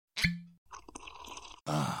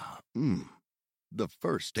The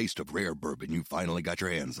first taste of rare bourbon you finally got your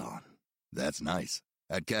hands on. That's nice.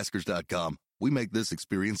 At Caskers.com, we make this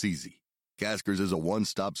experience easy. Caskers is a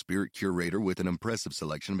one-stop spirit curator with an impressive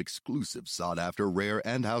selection of exclusive, sought-after, rare,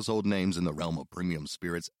 and household names in the realm of premium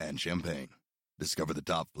spirits and champagne. Discover the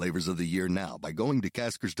top flavors of the year now by going to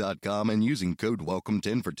Caskers.com and using code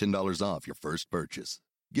WELCOME10 for $10 off your first purchase.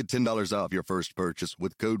 Get $10 off your first purchase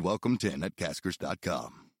with code WELCOME10 at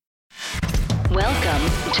Caskers.com.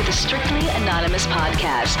 Welcome to the Strictly Anonymous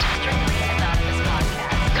Podcast. Strictly Anonymous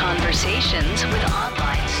Podcast. Conversations with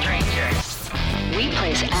online strangers. We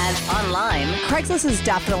place ads online. Craigslist is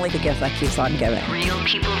definitely the gift that keeps on giving. Real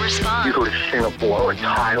people respond. You go to Singapore or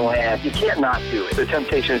Thailand, you can't not do it. The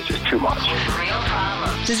temptation is just too much. Real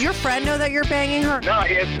problems. Does your friend know that you're banging her? No,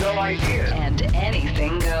 he has no idea. And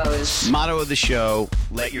anything goes. Motto of the show,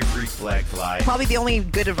 let your Greek flag fly. Probably the only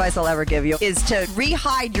good advice I'll ever give you is to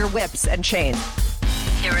re-hide your whips and chains.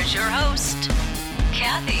 Here is your host,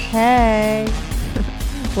 Kathy. Hey.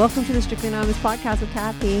 Welcome to the Strictly Anonymous Podcast with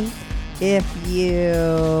Kathy. If you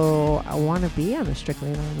want to be on the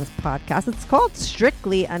Strictly Anonymous podcast, it's called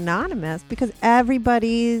Strictly Anonymous because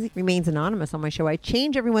everybody remains anonymous on my show. I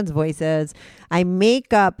change everyone's voices. I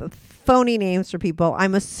make up phony names for people.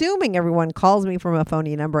 I'm assuming everyone calls me from a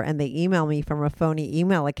phony number and they email me from a phony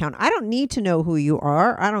email account. I don't need to know who you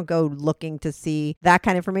are. I don't go looking to see that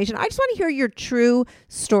kind of information. I just want to hear your true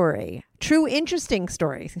story. True, interesting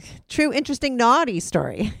story. True, interesting, naughty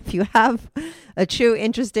story. If you have a true,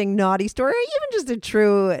 interesting, naughty story, or even just a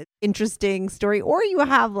true, interesting story, or you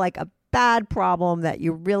have like a bad problem that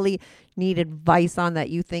you really need advice on that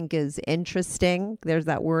you think is interesting. There's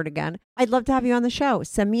that word again. I'd love to have you on the show.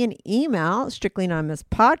 Send me an email,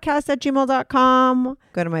 strictlyanonymouspodcast@gmail.com.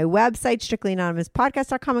 Go to my website,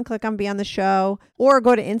 strictlyanonymouspodcast.com and click on Be on the Show. Or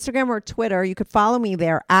go to Instagram or Twitter. You could follow me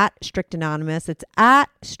there at Strict Anonymous. It's at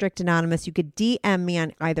Strict Anonymous. You could DM me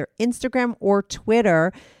on either Instagram or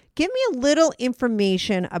Twitter. Give me a little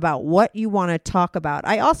information about what you want to talk about.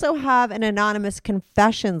 I also have an anonymous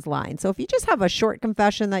confessions line. So if you just have a short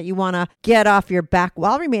confession that you want to get off your back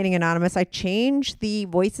while remaining anonymous, I change the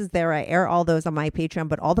voices there. I air all those on my Patreon,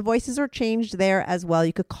 but all the voices are changed there as well.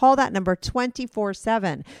 You could call that number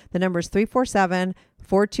 24/7. The number is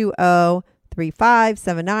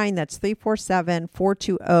 347-420-3579. That's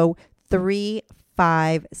 347-420-3579.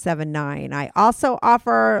 579. I also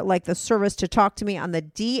offer like the service to talk to me on the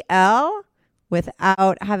DL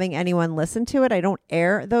without having anyone listen to it. I don't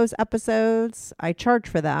air those episodes. I charge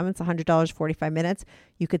for them. It's $100, 45 minutes.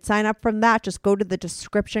 You could sign up from that. Just go to the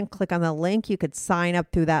description, click on the link. You could sign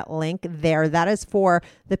up through that link there. That is for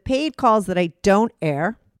the paid calls that I don't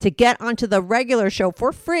air. To get onto the regular show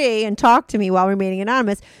for free and talk to me while remaining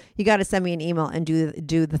anonymous, you got to send me an email and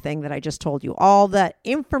do the thing that I just told you. All the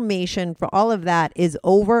information for all of that is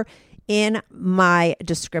over in my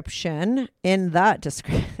description,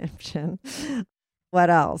 What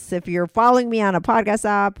else? If you're following me on a podcast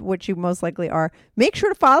app, which you most likely are, make sure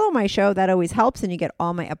to follow my show. That always helps. And you get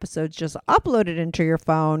all my episodes just uploaded into your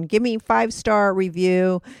phone. Give me a 5-star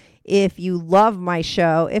review if you love my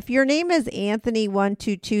show. If your name is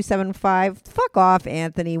Anthony12275, fuck off,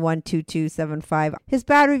 Anthony12275. His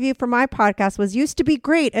bad review for my podcast was, used to be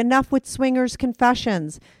great. Enough with swingers'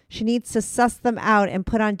 confessions. She needs to suss them out and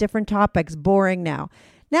put on different topics. Boring now.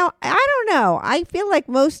 Now, I don't know. I feel like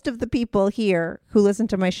most of the people here who listen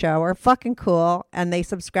to my show are fucking cool and they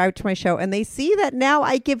subscribe to my show and they see that now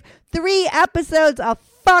I give 3 episodes a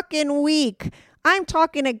fucking week. I'm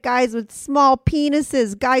talking to guys with small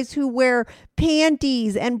penises, guys who wear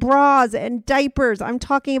panties and bras and diapers. I'm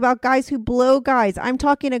talking about guys who blow guys. I'm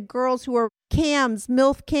talking to girls who are cams,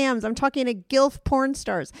 MILF cams. I'm talking to GILF porn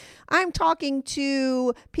stars. I'm talking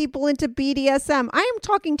to people into BDSM. I am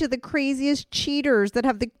talking to the craziest cheaters that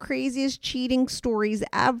have the craziest cheating stories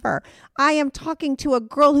ever. I am talking to a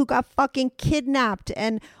girl who got fucking kidnapped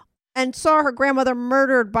and saw her grandmother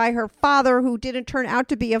murdered by her father who didn't turn out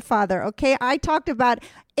to be a father. Okay, I talked about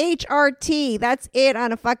HRT. That's it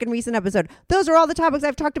on a fucking recent episode. Those are all the topics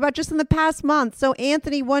I've talked about just in the past month. So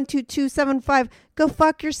Anthony12275, go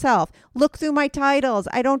fuck yourself. Look through my titles.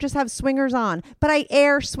 I don't just have swingers on, but I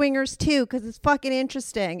air swingers too because it's fucking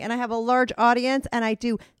interesting. And I have a large audience and I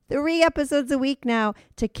do 3 episodes a week now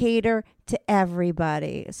to cater to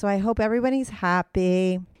everybody. So I hope everybody's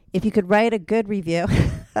happy. If you could write a good review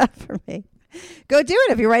for me, go do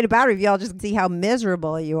it. If you write a bad review, I'll just see how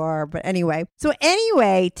miserable you are. But anyway,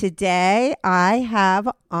 today I have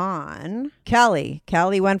on Kelly.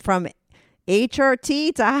 Kelly went from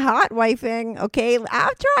HRT to Hotwifing. Okay,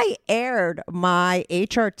 after I aired my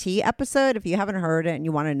HRT episode, if you haven't heard it and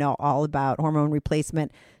you want to know all about hormone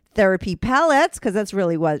replacement therapy pellets, because that's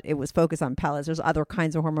really what it was focused on, pellets. There's other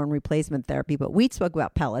kinds of hormone replacement therapy, but we spoke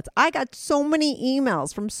about pellets. I got so many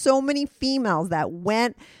emails from so many females that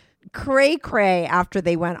went cray after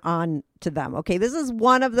they went on to them. Okay, this is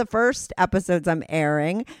one of the first episodes I'm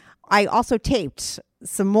airing. I also taped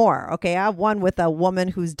some more. Okay, I have one with a woman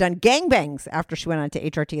who's done gangbangs after she went on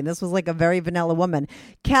to HRT, and this was like a very vanilla woman.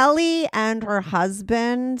 Kelly and her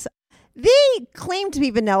husband, they claimed to be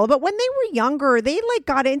vanilla, but when they were younger, they like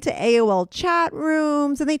got into AOL chat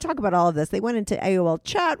rooms, and they talk about all of this. They went into AOL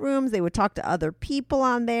chat rooms. They would talk to other people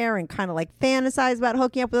on there and kind of like fantasize about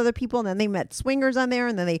hooking up with other people. And then they met swingers on there,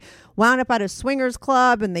 and then they wound up at a swingers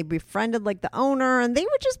club, and they befriended like the owner, and they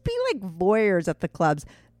would just be like voyeurs at the clubs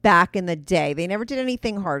back in the day. They never did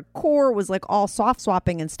anything hardcore. It was like all soft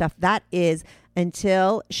swapping and stuff. That is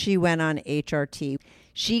until she went on HRT.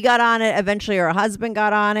 She got on it. Eventually her husband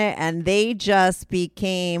got on it, and they just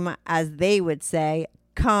became, as they would say,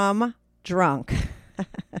 cum drunk.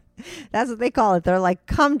 That's what they call it. They're like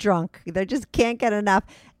cum drunk. They just can't get enough.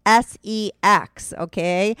 SEX.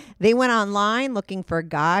 Okay. They went online looking for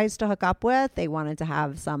guys to hook up with. They wanted to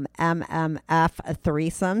have some MMF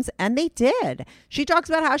threesomes, and they did. She talks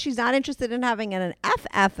about how she's not interested in having an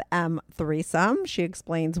FFM threesome. She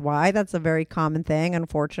explains why. That's a very common thing,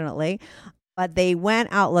 unfortunately. But they went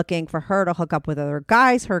out looking for her to hook up with other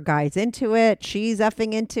guys. Her guy's into it. She's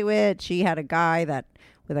effing into it. She had a guy that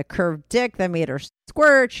with a curved dick that made her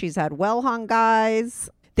squirt. She's had well-hung guys.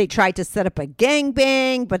 They tried to set up a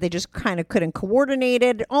gangbang, but they just kind of couldn't coordinate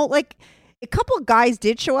it. Oh, like a couple of guys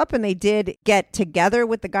did show up, and they did get together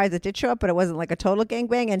with the guys that did show up, but it wasn't like a total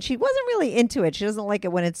gangbang. And she wasn't really into it. She doesn't like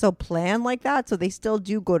it when it's so planned like that. So they still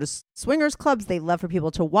do go to swingers clubs. They love for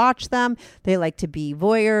people to watch them. They like to be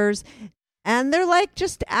voyeurs. And they're like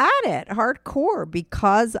just at it hardcore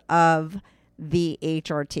because of the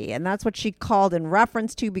HRT. And that's what she called in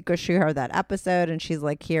reference to, because she heard that episode, and she's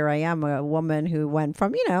like, here I am, a woman who went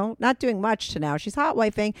from, not doing much to now she's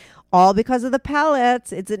hotwifing, all because of the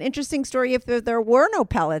pellets. It's an interesting story if there were no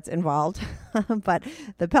pellets involved, but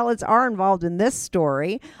the pellets are involved in this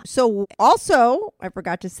story. So also, I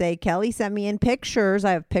forgot to say, Kelly sent me in pictures.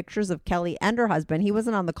 I have pictures of Kelly and her husband. He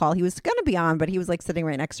wasn't on the call. He was going to be on, but he was like sitting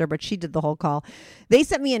right next to her, but she did the whole call. They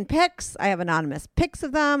sent me in pics. I have anonymous pics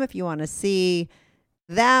of them if you want to see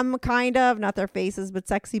them, kind of, not their faces, but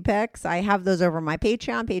sexy pics. I have those over my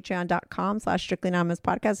Patreon, patreon.com/Strictly Anonymous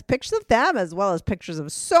Podcast. Pictures of them as well as pictures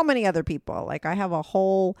of so many other people. Like I have a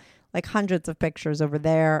whole, like hundreds of pictures over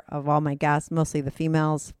there of all my guests, mostly the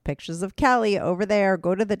females. Pictures of Kelly over there.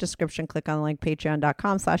 Go to the description, click on the link,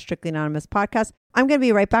 patreon.com/Strictly Anonymous Podcast. I'm going to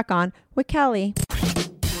be right back on with Kelly.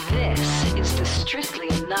 This is the Strictly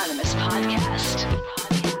Anonymous Podcast.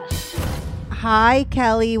 Hi,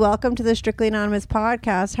 Kelly. Welcome to the Strictly Anonymous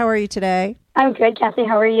Podcast. How are you today? I'm good, Kathy.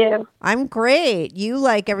 How are you? I'm great. You,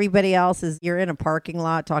 like everybody else, you're in a parking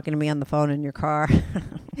lot talking to me on the phone in your car.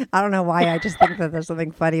 I don't know why. I just think that there's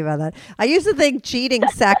something funny about that. I used to think cheating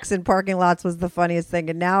sex in parking lots was the funniest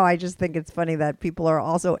thing. And now I just think it's funny that people are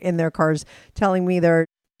also in their cars telling me their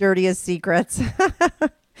dirtiest secrets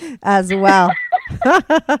as well.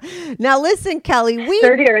 Now listen, Kelly,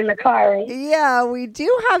 dirtier in the car, right? Yeah, we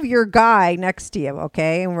do have your guy next to you,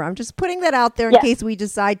 okay? And I'm just putting that out there in case we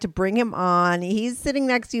decide to bring him on. He's sitting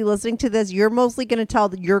next to you listening to this. You're mostly going to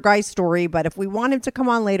tell your guy's story, but if we want him to come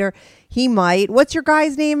on later, he might. What's your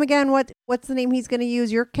guy's name again? What's the name he's going to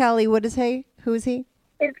use? You're Kelly. What is he? Who is he?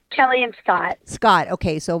 It's Kelly and Scott. Scott.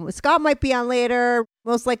 Okay, so Scott might be on later.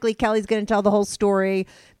 Most likely Kelly's going to tell the whole story.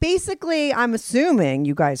 Basically, I'm assuming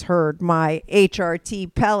you guys heard my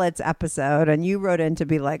HRT pellets episode, and you wrote in to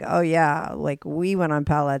be like, oh yeah, like we went on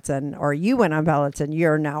pellets, or you went on pellets, and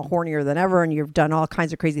you're now hornier than ever, and you've done all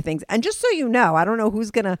kinds of crazy things. And just so you know, I don't know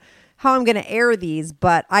how I'm going to air these,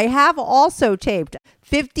 but I have also taped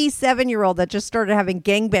 57-year-old that just started having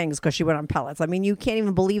gangbangs because she went on pellets. I mean, you can't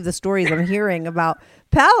even believe the stories I'm hearing about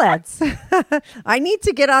pellets. I need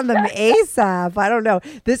to get on them ASAP. I don't know.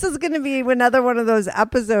 This is going to be another one of those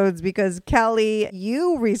episodes because Kelly,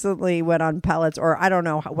 you recently went on pellets, or I don't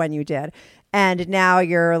know when you did. And now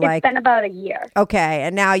you're It's been about a year. Okay.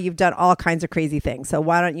 And now you've done all kinds of crazy things. So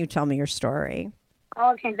why don't you tell me your story?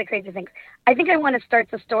 All kinds of crazy things. I think I want to start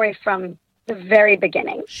the story from the very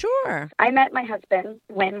beginning. Sure. I met my husband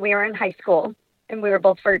when we were in high school, and we were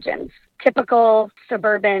both virgins. Typical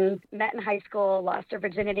suburban, met in high school, lost our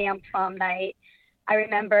virginity on prom night. I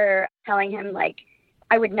remember telling him, like,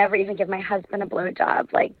 I would never even give my husband a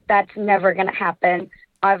blowjob. Like, that's never going to happen.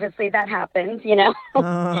 Obviously, that happened, you know?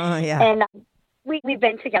 Yeah. And we've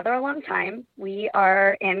been together a long time. We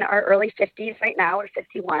are in our early 50s right now. We're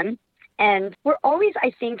 51. And we're always,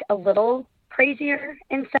 I think, a little crazier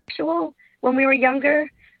and sexual when we were younger.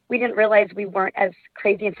 We didn't realize we weren't as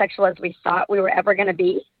crazy and sexual as we thought we were ever going to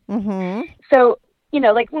be. Mm-hmm. So,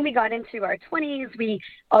 like when we got into our 20s, we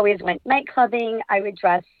always went night clubbing. I would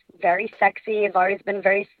dress very sexy. I've always been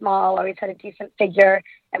very small, always had a decent figure,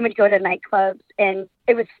 and would go to nightclubs. And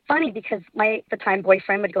it was funny because my, at the time,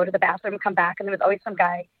 boyfriend would go to the bathroom and come back, and there was always some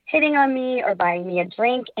guy hitting on me or buying me a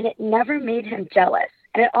drink, and it never made him jealous.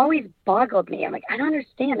 And it always boggled me. I'm like, I don't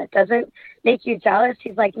understand. It doesn't make you jealous?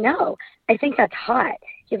 He's like, no, I think that's hot.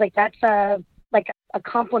 He's like, that's a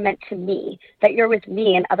compliment to me that you're with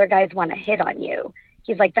me and other guys want to hit on you.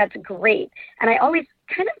 He's like, that's great. And I always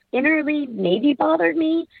kind of innerly maybe bothered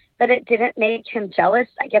me that it didn't make him jealous.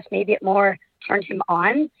 I guess maybe it more turned him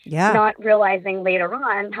on, not realizing later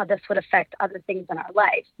on how this would affect other things in our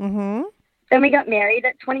life. Mm-hmm. Then we got married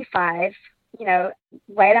at 25.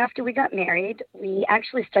 Right after we got married, we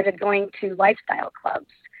actually started going to lifestyle clubs.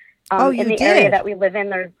 In the area that we live in,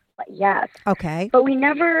 there's, yes. Okay. But we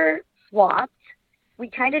never swapped. We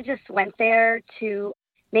kind of just went there to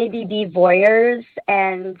maybe be voyeurs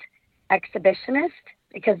and exhibitionists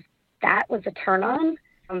because that was a turn on.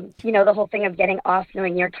 The whole thing of getting off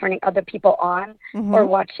knowing you're turning other people on or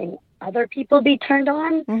watching other people be turned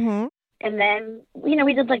on. Mm-hmm. And then,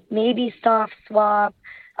 we did like maybe soft swap,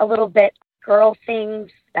 a little bit girl things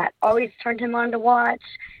that always turned him on to watch.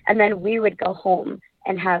 And then we would go home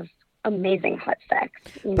and have amazing hot sex.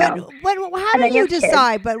 But how do you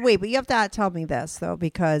decide? But wait, but you have to tell me this though,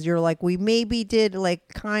 because you're like, we maybe did like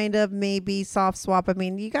kind of maybe soft swap. I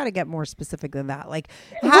mean, you got to get more specific than that. Like,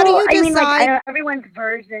 how do you decide? I mean, I know everyone's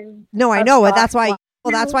version. No, I know. That's why.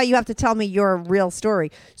 Well, that's why you have to tell me your real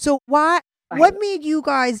story. So what made you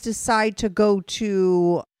guys decide to go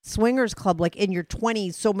to swingers club like in your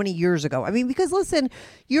 20s so many years ago? I mean, because listen,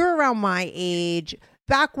 you're around my age.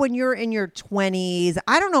 Back when you're in your 20s,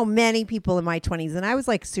 I don't know many people in my 20s, and I was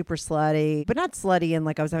like super slutty, but not slutty and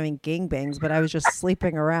like I was having gangbangs, but I was just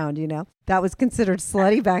sleeping around, That was considered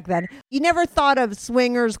slutty back then. You never thought of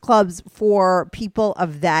swingers clubs for people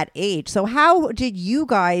of that age. So how did you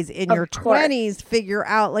guys in your 20s figure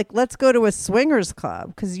out, like, let's go to a swingers club?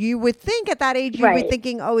 Because you would think at that age, you'd be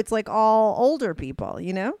thinking, oh, it's like all older people,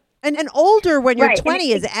 And older when you're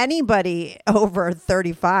 20 is anybody over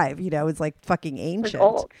 35, it's like fucking ancient.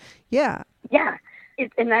 Old. Yeah. Yeah.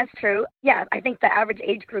 And that's true. Yeah. I think the average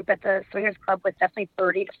age group at the swingers club was definitely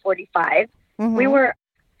 30 to 45.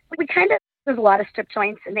 Mm-hmm. There's a lot of strip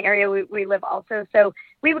joints in the area we live also. So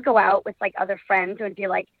we would go out with like other friends who would be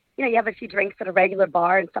like, you have a few drinks at a regular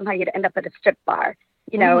bar and somehow you'd end up at a strip bar,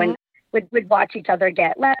 and we'd watch each other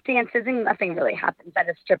get lap dances and nothing really happens at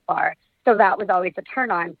a strip bar. So that was always a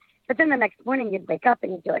turn on. But then the next morning you'd wake up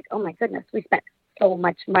and you'd be like, oh my goodness, we spent so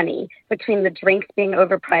much money between the drinks being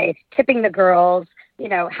overpriced, tipping the girls,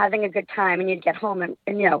 having a good time. And you'd get home and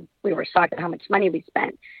we were shocked at how much money we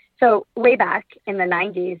spent. So way back in the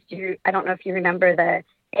 90s, I don't know if you remember the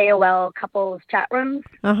AOL couples chat rooms.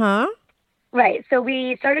 Uh-huh. Right. So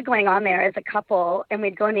we started going on there as a couple and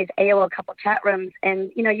we'd go in these AOL couple chat rooms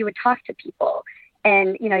and, you would talk to people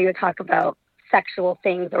and, you would talk about sexual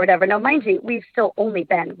things or whatever. Now, mind you, we've still only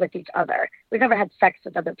been with each other. We've never had sex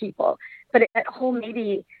with other people. But that whole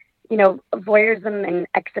maybe, voyeurism and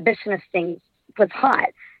exhibitionist things was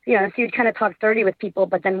hot. So you'd kind of talk dirty with people,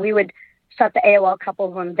 but then we would shut the AOL couple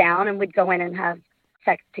room down and we'd go in and have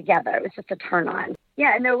sex together. It was just a turn on.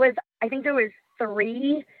 Yeah, and I think there was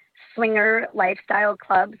 3 swinger lifestyle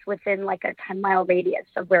clubs within like a 10-mile radius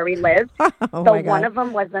of where we lived. One of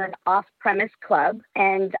them was an off-premise club,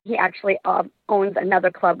 and he actually owns another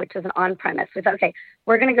club, which is an on-premise. We thought, okay,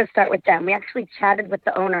 we're going to go start with them. We actually chatted with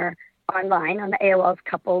the owner online on the AOL's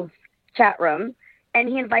couples chat room, and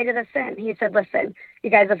he invited us in. He said, listen, you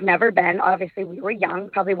guys have never been. Obviously, we were young,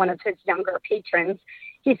 probably one of his younger patrons.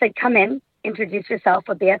 He said, come in, introduce yourself.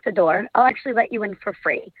 We'll be at the door. I'll actually let you in for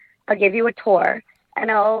free. I'll give you a tour, and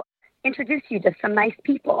I'll introduce you to some nice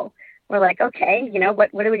people. We're like, okay,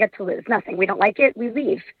 what do we get to lose? Nothing. We don't like it. We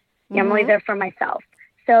leave. I'm only there for myself.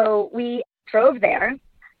 So we drove there,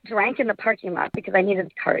 drank in the parking lot because I needed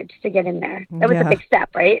the courage to get in there. That was a big step,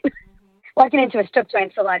 right? Walking into a strip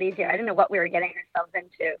joint's a lot easier. I didn't know what we were getting ourselves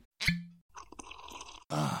into.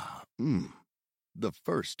 The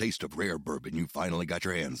first taste of rare bourbon you finally got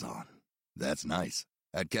your hands on. That's nice.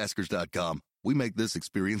 At Caskers.com, we make this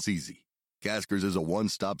experience easy. Caskers is a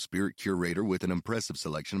one-stop spirit curator with an impressive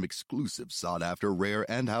selection of exclusive, sought-after, rare,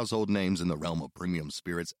 and household names in the realm of premium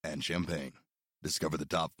spirits and champagne. Discover the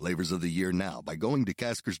top flavors of the year now by going to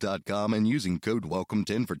Caskers.com and using code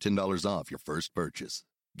WELCOME10 for $10 off your first purchase.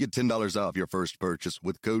 Get $10 off your first purchase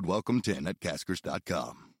with code WELCOME10 at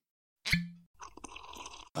Caskers.com.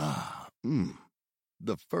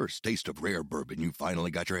 The first taste of rare bourbon you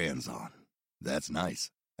finally got your hands on. That's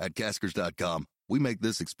nice. At Caskers.com, we make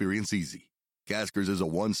this experience easy. Caskers is a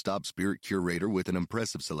one-stop spirit curator with an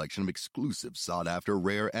impressive selection of exclusive, sought-after,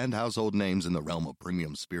 rare, and household names in the realm of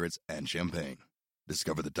premium spirits and champagne.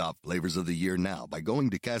 Discover the top flavors of the year now by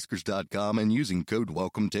going to Caskers.com and using code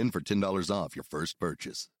WELCOME10 for $10 off your first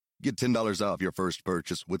purchase. Get $10 off your first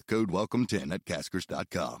purchase with code WELCOME10 at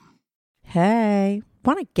Caskers.com. Hey,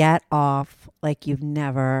 want to get off like you've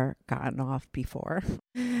never gotten off before?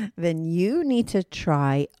 Then you need to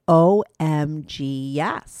try OMGYes.com.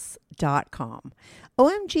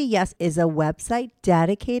 OMG Yes is a website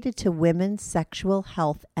dedicated to women's sexual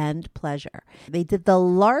health and pleasure. They did the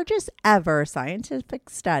largest ever scientific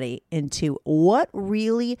study into what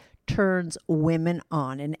really turns women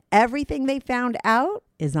on, and everything they found out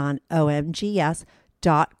is on OMGYes.com.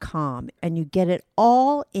 And you get it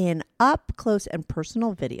all in up close and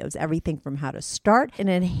personal videos, everything from how to start and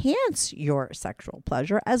enhance your sexual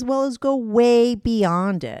pleasure, as well as go way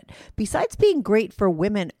beyond it. Besides being great for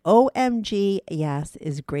women, OMG Yes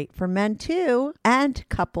is great for men too, and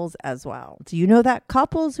couples as well. Do you know that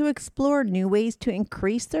couples who explore new ways to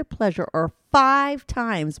increase their pleasure are 5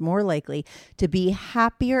 times more likely to be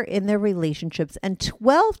happier in their relationships and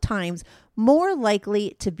 12 times more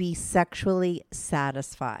likely to be sexually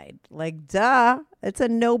satisfied? Like, duh, it's a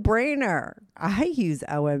no-brainer. I use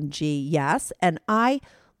OMG Yes, and I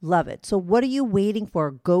love it. So what are you waiting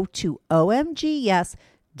for? Go to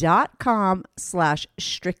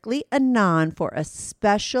omgyes.com/strictlyanon for a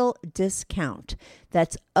special discount.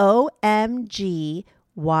 That's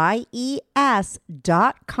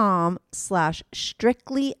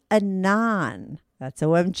omgyes.com/strictlyanon. That's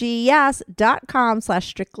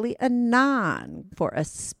omgyes.com/strictlyanon for a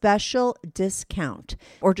special discount.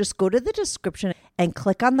 Or just go to the description and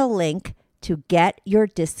click on the link to get your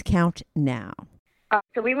discount now.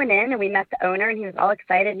 So we went in and we met the owner, and he was all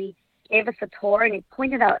excited. And he gave us a tour, and he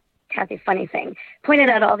pointed out, Kathy, funny thing, pointed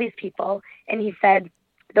out all these people, and he said,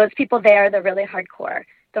 those people there, they're really hardcore.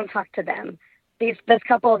 Don't talk to them. This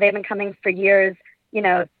couple, they've been coming for years,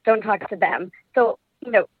 don't talk to them. So,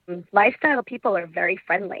 lifestyle people are very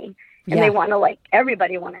friendly, and they want to,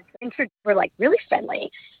 everybody wanted to were really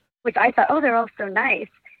friendly, which I thought, they're all so nice.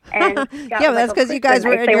 And that's because you guys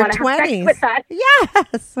were in your 20s.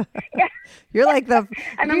 Yes. Yeah. You're like the,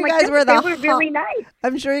 and you I'm guys were they were really nice.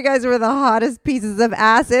 I'm sure you guys were the hottest pieces of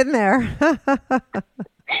ass in there.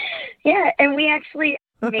 Yeah. And we actually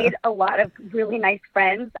made a lot of really nice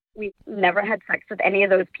friends. We never had sex with any of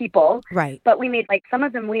those people. Right. But we made, some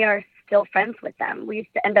of them, we are still friends with them. We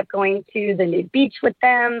used to end up going to the nude beach with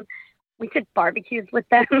them. We did barbecues with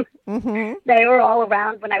them. Mm-hmm. They were all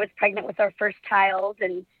around when I was pregnant with our first child.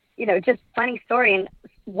 And, just funny story. And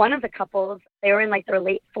one of the couples, they were in their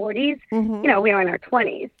late 40s. Mm-hmm. We were in our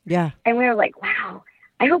 20s. Yeah. And we were like, wow,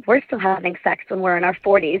 I hope we're still having sex when we're in our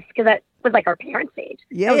 40s, because that was our parents' age.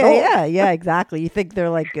 Yeah, exactly. You think they're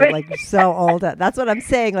so old. That's what I'm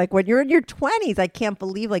saying. When you're in your 20s, I can't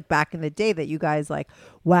believe back in the day that you guys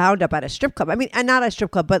wound up at a strip club. I mean, and not a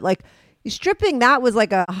strip club, but stripping, that was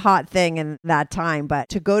a hot thing in that time. But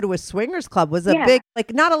to go to a swingers club was a big,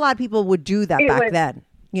 not a lot of people would do that back then,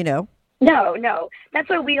 No. That's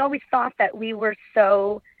why we always thought that we were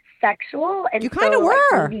so sexual. And you kind of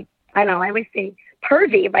were. I know, I always say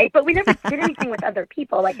pervy, right? But we never did anything with other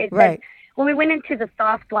people. Like I said, right. When we went into the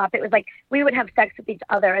soft swap, it was we would have sex with each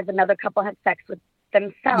other as another couple had sex with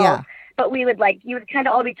themselves. Yeah. But we would you would kind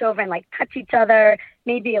of all reach over and touch each other,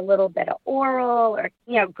 maybe a little bit of oral or,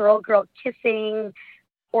 girl kissing,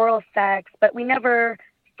 oral sex, but we never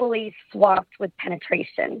fully swapped with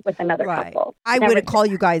penetration with another couple. I wouldn't call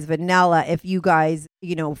you guys vanilla if you guys,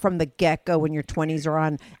 from the get-go in your 20s are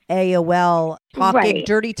on AOL talking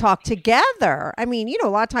dirty talk together. I mean, a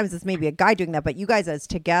lot of times it's maybe a guy doing that, but you guys as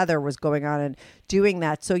together was going on and doing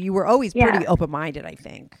that. So you were always pretty open-minded, I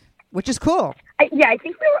think, which is cool. I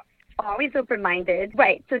think we were always open-minded.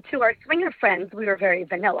 Right. So to our swinger friends, we were very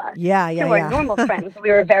vanilla. Yeah. To our normal friends, we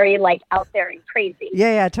were very out there and crazy.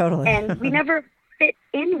 Yeah, totally. And we never fit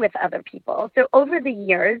in with other people. So over the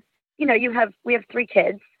years, we have 3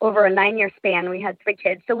 kids. Over a 9-year span, we had 3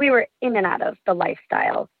 kids. So we were in and out of the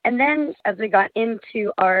lifestyle. And then as we got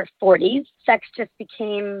into our 40s, sex just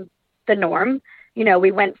became the norm.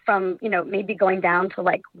 We went from, maybe going down to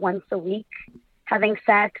once a week having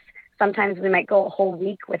sex. Sometimes we might go a whole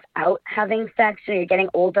week without having sex. You're getting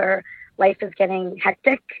older. Life is getting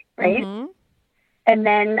hectic, right? Mm-hmm. And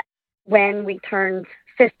then when we turned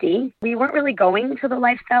 50, we weren't really going to the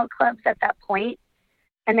lifestyle clubs at that point.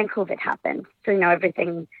 And then COVID happened. So,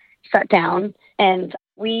 everything shut down. And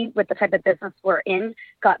We, with the type of business we're in,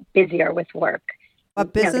 got busier with work.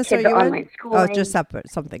 What business the kids are you in? online schooling. Oh, just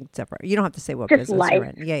something separate. You don't have to say what Just business life. you're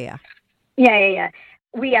in. Yeah. Yeah.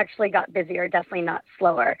 We actually got busier, definitely not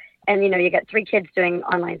slower. And, you get 3 kids doing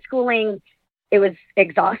online schooling. It was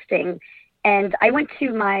exhausting. And I went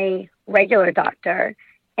to my regular doctor,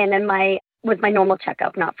 and then was my normal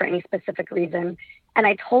checkup, not for any specific reason. And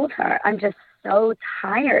I told her, I'm just so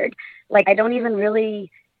tired. Like, I don't even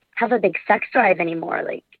really have a big sex drive anymore.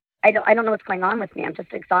 Like, I don't know what's going on with me. I'm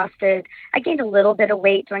just exhausted. I gained a little bit of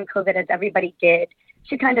weight during COVID, as everybody did.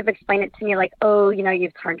 She kind of explained it to me like, oh,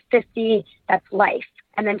 you've turned 50. That's life.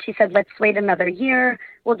 And then she said, let's wait another year.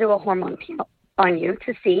 We'll do a hormone pill on you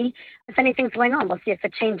to see if anything's going on. We'll see if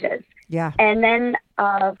it changes. Yeah. And then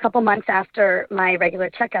a couple months after my regular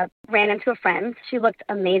checkup, ran into a friend. She looked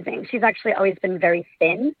amazing. She's actually always been very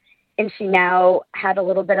thin, and she now had a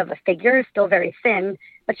little bit of a figure, still very thin,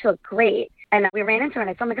 but she looked great. And we ran into her, and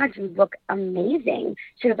I said, oh my God, you look amazing.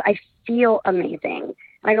 She goes, I feel amazing.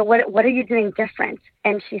 And I go, what are you doing different?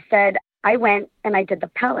 And she said, I went and I did the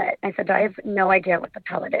pellet. I said, I have no idea what the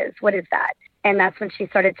pellet is. What is that? And that's when she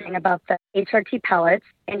started saying about the HRT pellets.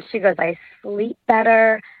 And she goes, I sleep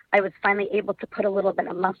better. I was finally able to put a little bit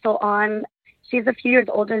of muscle on. She's a few years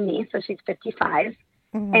older than me, so she's 55.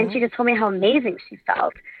 Mm-hmm. And she just told me how amazing she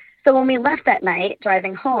felt. So when we left that night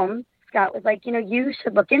driving home, Scott was like, you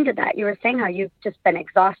should look into that. You were saying how you've just been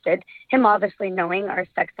exhausted. Him obviously knowing our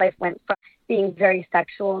sex life went from being very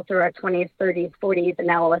sexual through our 20s, 30s, 40s, and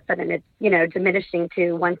now all of a sudden it's, diminishing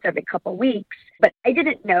to once every couple weeks. But I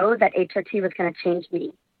didn't know that HRT was going to change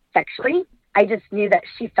me sexually. I just knew that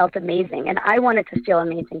she felt amazing, and I wanted to feel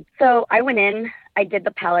amazing. So I went in, I did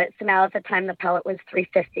the pellet. So now at the time, the pellet was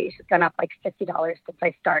 $350. She's gone up like $50 since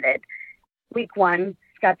I started. Week 1,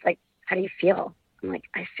 Scott's like, how do you feel? I'm like,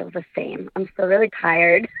 I feel the same. I'm still really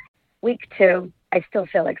tired. Week 2, I still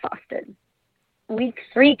feel exhausted. Week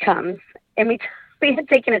 3 comes, and we had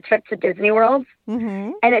taken a trip to Disney World,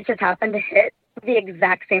 mm-hmm. and it just happened to hit the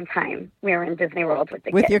exact same time we were in Disney World with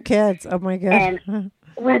the kids. With your kids. Oh, my God. And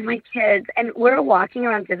with my kids. And we're walking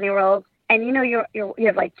around Disney World, and, you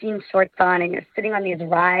have, like, jean shorts on, and you're sitting on these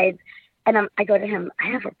rides. And I go to him, I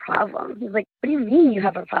have a problem. He's like, what do you mean you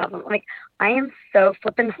have a problem? I'm like, I am so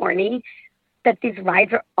flippin' horny that these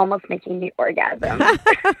rides are almost making me orgasm.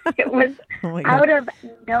 It was out of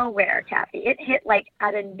nowhere, Kathy. It hit like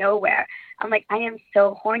out of nowhere. I'm like, I am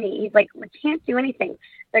so horny. He's like, we can't do anything.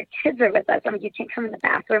 The kids are with us. I'm like, you can't come in the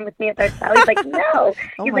bathroom with me at their cell. He's like, no.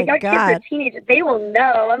 He's like, our kids are teenagers. They will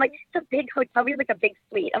know. I'm like, it's a big hotel. We have like a big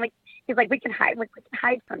suite. I'm like, he's like, we can hide. We can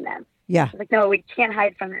hide from them. Yeah. He's like, no, we can't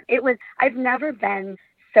hide from them. I've never been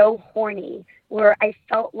so horny where I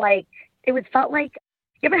felt like,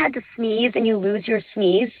 you ever had to sneeze and you lose your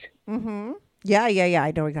sneeze? Mm-hmm. Yeah.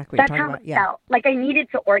 I know exactly what you're talking about. That's how it felt. Like I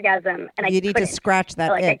needed to orgasm, and you need to scratch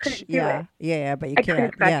that itch. I couldn't do it. Yeah, but you I can't.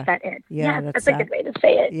 couldn't scratch that itch. Yeah, that's a good way to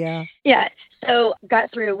say it. Yeah. So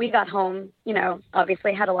got through. We got home.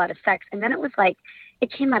 Obviously had a lot of sex, and then it was like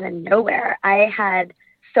it came out of nowhere. I had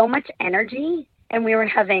so much energy, and we were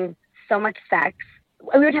having so much sex.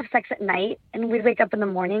 We would have sex at night, and we'd wake up in the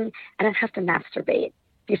morning, and I'd have to masturbate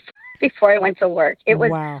before I went to work. It was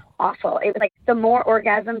awful. It was like the more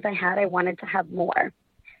orgasms I had, I wanted to have more.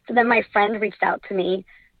 So then my friend reached out to me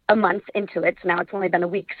a month into it. So now it's only been a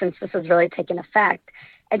week since this has really taken effect.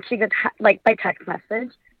 And she goes, like by text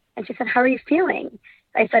message. And she said, how are you feeling?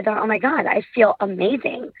 I said, oh my God, I feel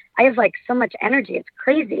amazing. I have like so much energy. It's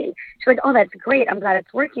crazy. She was like, oh, that's great. I'm glad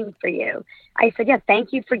it's working for you. I said, yeah,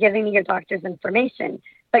 thank you for giving me your doctor's information.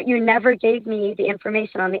 But you never gave me the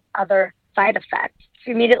information on the other side effects.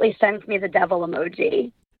 She immediately sends me the devil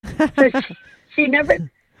emoji. So she never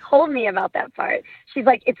told me about that part. She's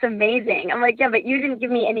like, it's amazing. I'm like, yeah, but you didn't give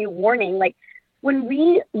me any warning. Like when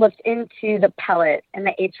we looked into the pellet and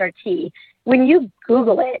the HRT, when you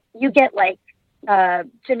Google it, you get like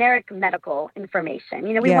generic medical information.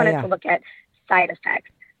 We wanted to look at side effects,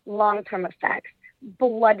 long-term effects,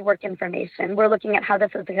 blood work information. We're looking at how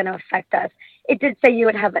this is going to affect us. It did say you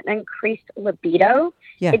would have an increased libido.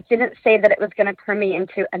 Yeah. It didn't say that it was going to turn me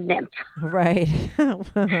into a nymph. Right.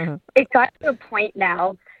 It got to a point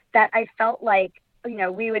now that I felt like,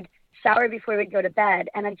 we would shower before we'd go to bed,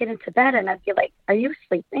 and I'd get into bed and I'd be like, are you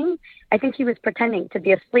sleeping? I think he was pretending to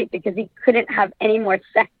be asleep because he couldn't have any more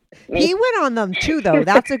sex with me. He went on them too, though.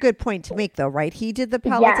 That's a good point to make, though, right? He did the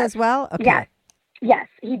pellets as well? Okay. Yes,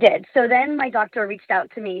 he did. So then my doctor reached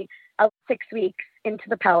out to me 6 weeks into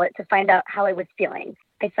the pellet to find out how I was feeling.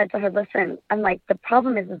 I said to her, listen, I'm like, the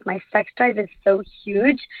problem is my sex drive is so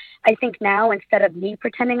huge. I think now instead of me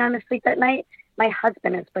pretending I'm asleep at night, my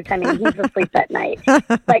husband is pretending he's asleep at night.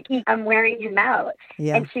 Like, I'm wearing him out.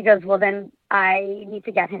 Yeah. And she goes, well, then I need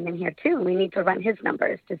to get him in here too. We need to run his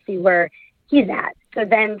numbers to see where he's at. So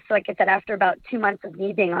like I said, after about 2 months of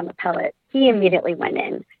me being on the pellet, he immediately went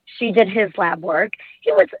in. She did his lab work.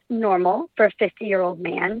 He was normal for a 50-year-old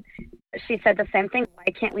man. She said the same thing.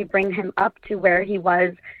 Why can't we bring him up to where he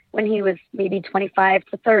was when he was maybe 25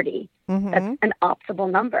 to 30? Mm-hmm. That's an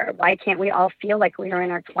optimal number. Why can't we all feel like we are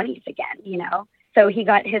in our 20s again, you know? So he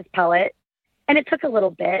got his pellet, and it took a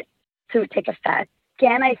little bit to take effect.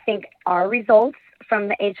 Again, I think our results from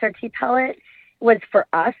the HRT pellet was for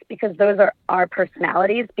us because those are our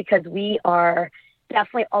personalities, because we are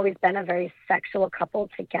definitely always been a very sexual couple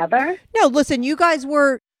together. No, listen, you guys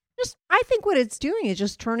were just, I think what it's doing is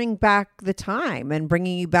just turning back the time and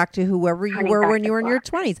bringing you back to whoever you were when you were in your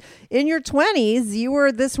 20s. In your 20s, you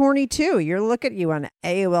were this horny too. Look at you on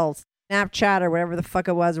AOL, Snapchat, or whatever the fuck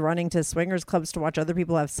it was, running to swingers clubs to watch other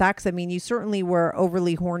people have sex. I mean, you certainly were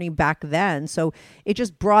overly horny back then. So it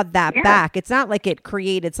just brought that back. It's not like it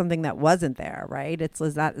created something that wasn't there, right?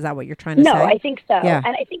 Is that what you're trying to say? No, I think so. Yeah.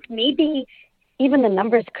 And I think maybe even the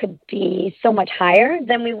numbers could be so much higher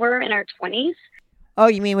than we were in our 20s. Oh,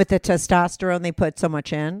 you mean with the testosterone they put so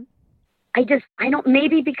much in? I don't,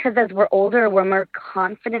 maybe because as we're older, we're more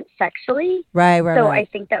confident sexually. Right. So I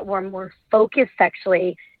think that we're more focused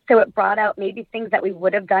sexually. So it brought out maybe things that we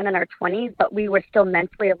would have done in our 20s, but we were still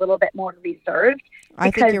mentally a little bit more reserved. I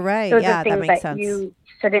think you're right. Those Yeah, are things that makes that sense. you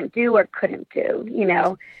shouldn't do or couldn't do, you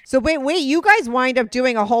know? So wait, you guys wind up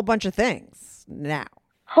doing a whole bunch of things now.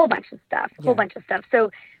 Whole bunch of stuff.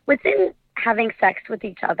 So within having sex with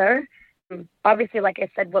each other, obviously, like I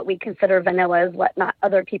said, what we consider vanilla is what not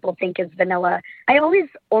other people think is vanilla. I always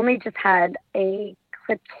only just had a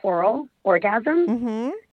clitoral orgasm. Mm-hmm.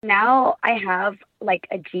 Now I have like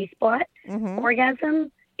a G-spot orgasm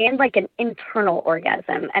and like an internal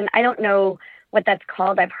orgasm. And I don't know what that's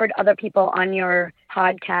called. I've heard other people on your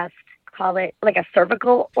podcast call it like a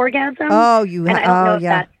cervical orgasm. Oh, and I don't know if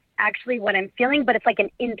that's actually what I'm feeling, but it's like an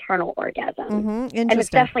internal orgasm. Interesting. And it's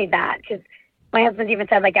definitely that, because my husband even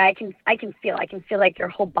said, like, I can feel like your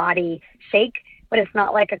whole body shake, but it's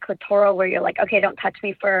not like a clitoral where you're like, okay, don't touch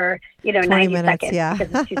me for, 90 minutes, seconds yeah.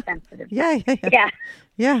 because it's too sensitive. Yeah.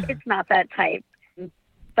 It's not that type.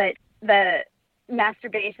 But the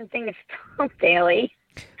masturbation thing is still daily.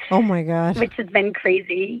 Oh my gosh. Which has been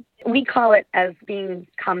crazy. We call it as being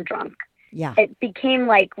cum drunk. Yeah. It became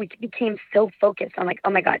like, we became so focused on like, oh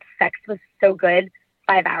my God, sex was so good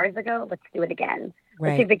 5 hours ago. Let's do it again.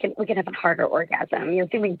 Right. Let's see if we can have a harder orgasm. See if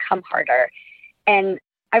we can come harder. And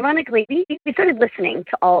ironically, we started listening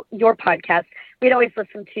to all your podcasts. We'd always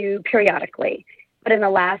listened to periodically. But in the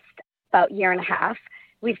last about year and a half,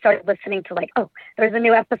 we started listening to like, oh, there's a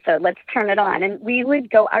new episode. Let's turn it on. And we would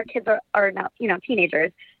go, our kids are now,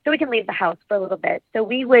 teenagers, so we can leave the house for a little bit. So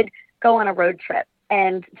we would go on a road trip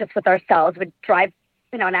and just with ourselves would drive,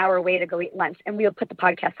 an hour away to go eat lunch. And we would put the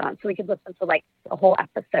podcast on so we could listen to like the whole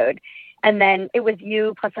episode. And then it was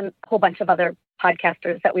you plus a whole bunch of other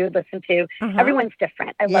podcasters that we would listen to. Everyone's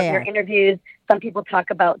different. I love your interviews. Some people talk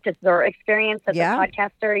about just their experience as a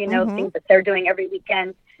podcaster, things that they're doing every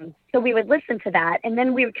weekend. So we would listen to that. And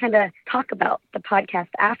then we would kind of talk about the podcast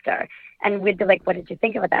after. And we'd be like, what did you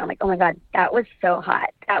think about that? I'm like, oh my God, that was so hot.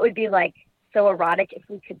 That would be like so erotic if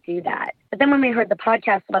we could do that. But then when we heard the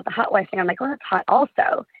podcast about the hotwifing, I'm like, oh, that's hot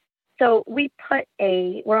also. So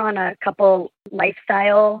we're on a couple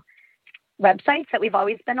lifestyle websites that we've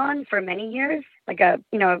always been on for many years, like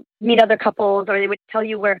meet other couples, or they would tell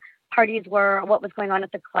you where parties were, or what was going on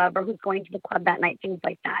at the club, or who's going to the club that night, things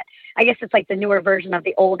like that. I guess it's like the newer version of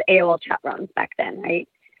the old AOL chat rooms back then, right?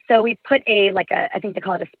 So we put I think they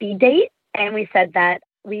call it a speed date, and we said that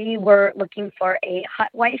we were looking for a hot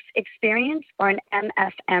wife experience or an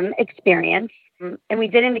MFM experience. And we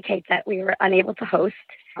did indicate that we were unable to host,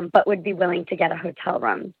 but would be willing to get a hotel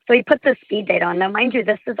room. So we put the speed date on. Now, mind you,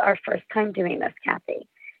 this is our first time doing this, Kathy.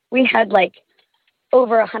 We had like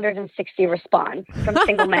over 160 response from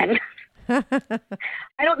single men.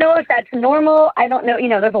 I don't know if that's normal. I don't know.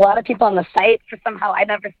 There's a lot of people on the site, so somehow I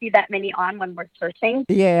never see that many on when we're searching.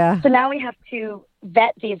 Yeah. So now we have to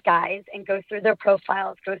vet these guys and go through their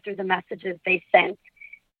profiles, go through the messages they sent.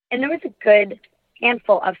 And there was a good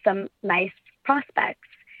handful of some nice prospects.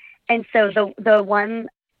 And so the one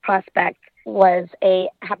prospect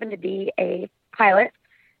happened to be a pilot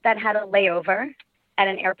that had a layover at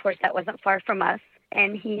an airport that wasn't far from us.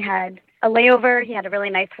 And he had a layover. He had a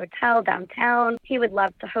really nice hotel downtown. He would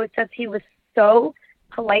love to host us. He was so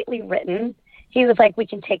politely written. He was like, we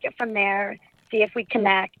can take it from there, see if we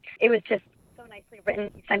connect. It was just so nicely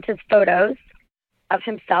written. He sent his photos of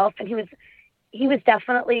himself, and he was he was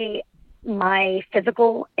definitely my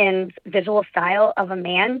physical and visual style of a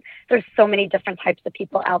man. There's so many different types of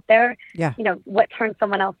people out there. Yeah. You know, what turns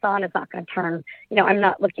someone else on is not going to turn, you know, I'm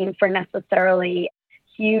not looking for necessarily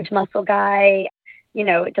huge muscle guy. You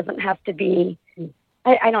know, it doesn't have to be,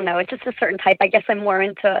 I don't know. It's just a certain type. I guess I'm more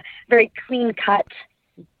into very clean cut,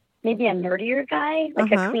 maybe a nerdier guy,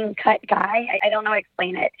 like a clean cut guy. I don't know how to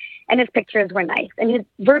explain it. And his pictures were nice. And his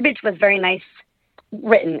verbiage was very nice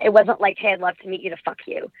written. It wasn't like, hey, I'd love to meet you to fuck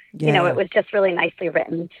you. Yeah. You know, it was just really nicely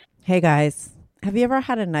written. Hey guys, have you ever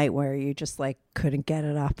had a night where you just like couldn't get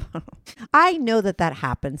it up? I know that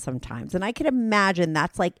happens sometimes. And I can imagine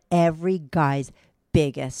that's like every guy's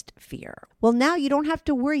biggest fear. Well, now you don't have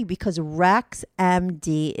to worry because Rex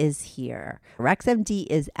MD is here. Rex MD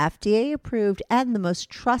is FDA approved and the most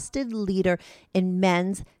trusted leader in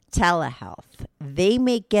men's telehealth. They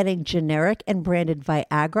make getting generic and branded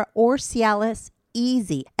Viagra or Cialis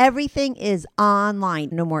easy. Everything is online.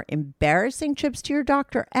 No more embarrassing trips to your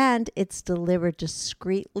doctor, and it's delivered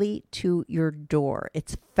discreetly to your door.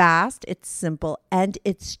 It's fast, it's simple, and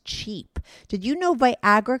it's cheap. Did you know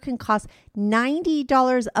Viagra can cost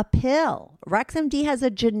 $90 a pill? RexMD has a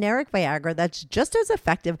generic Viagra that's just as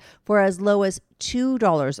effective for as low as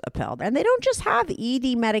 $2 a pill. And they don't just have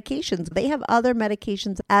ED medications. They have other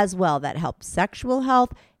medications as well that help sexual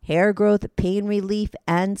health, hair growth, pain relief,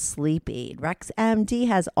 and sleep aid. RexMD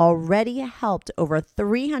has already helped over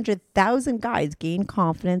 300,000 guys gain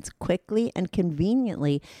confidence quickly and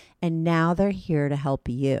conveniently, and now they're here to help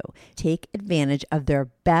you. Take advantage of their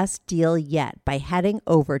best deal yet by heading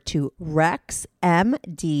over to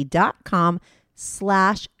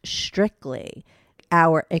rexmd.com/strictly.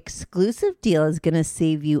 Our exclusive deal is going to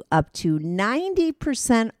save you up to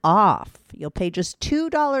 90% off. You'll pay just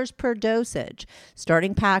 $2 per dosage.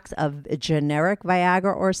 Starting packs of generic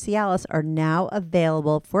Viagra or Cialis are now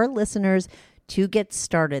available for listeners to get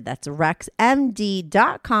started. That's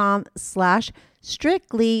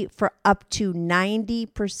rexmd.com/strictly for up to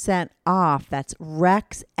 90% off. That's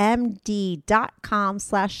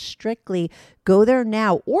rexmd.com/strictly. Go there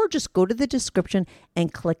now, or just go to the description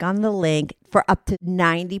and click on the link for up to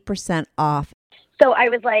 90% off. So I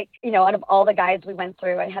was like, you know, out of all the guys we went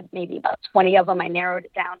through, I had maybe about 20 of them I narrowed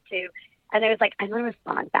it down to. And I was like, I'm going to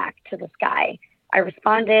respond back to this guy. I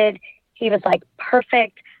responded. He was like,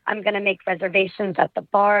 perfect. I'm going to make reservations at the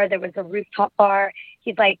bar. There was a rooftop bar.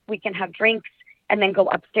 He's like, we can have drinks and then go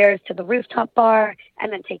upstairs to the rooftop bar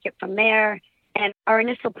and then take it from there. And our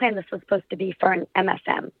initial plan, this was supposed to be for an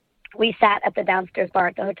MFM. We sat at the downstairs bar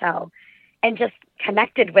at the hotel and just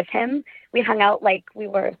connected with him. We hung out like we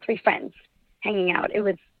were three friends hanging out. It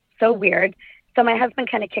was so weird. So my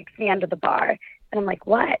husband kind of kicks me under the bar. And I'm like,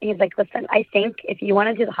 what? He's like, listen, I think if you want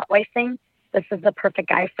to do the hot wife thing, this is the perfect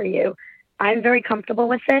guy for you. I'm very comfortable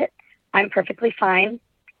with it. I'm perfectly fine.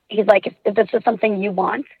 He's like, if this is something you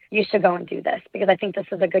want, you should go and do this because I think this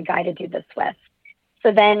is a good guy to do this with.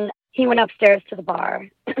 So then he went upstairs to the bar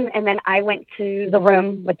and then I went to the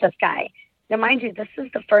room with this guy. Now, mind you, this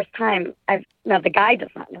is the first time the guy does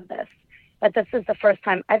not know this, but this is the first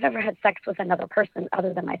time I've ever had sex with another person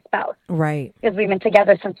other than my spouse. Right. Because we've been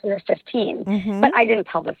together since we were 15. Mm-hmm. But I didn't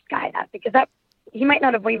tell this guy that because he might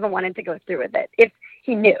not have even wanted to go through with it if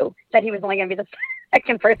he knew that he was only going to be the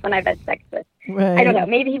second person I've had sex with. Right. I don't know.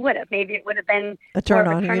 Maybe he would have. Maybe it would have been a turn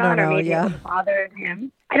more on. of a turn You on, don't or know. maybe Yeah. it would have bothered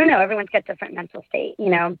him. I don't know. Everyone's got different mental state, you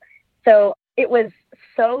know. So it was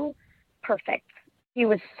so perfect. He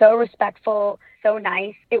was so respectful, so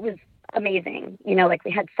nice. It was amazing. You know, like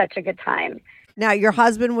we had such a good time. Now, your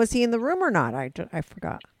husband, was he in the room or not? I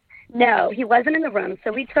forgot. No, he wasn't in the room.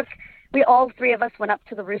 So we all three of us went up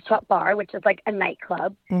to the rooftop bar, which is like a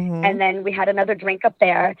nightclub. Mm-hmm. And then we had another drink up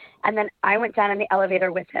there. And then I went down in the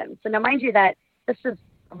elevator with him. So now mind you that this is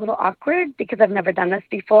a little awkward because I've never done this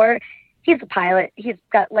before. He's a pilot. He's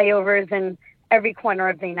got layovers in every corner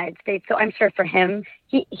of the United States. So I'm sure for him,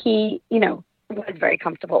 he you know, was very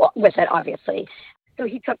comfortable with it, obviously. So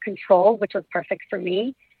he took control, which was perfect for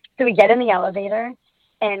me. So we get in the elevator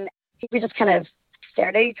and we just kind of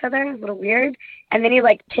stared at each other, a little weird. And then he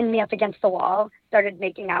like pinned me up against the wall, started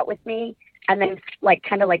making out with me, and then like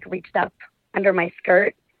kind of like reached up under my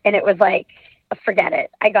skirt. And it was like, forget it.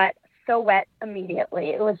 I got so wet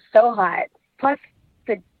immediately. It was so hot. Plus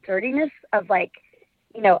the dirtiness of like,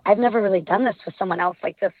 you know, I've never really done this with someone else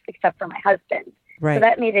like this except for my husband. Right. So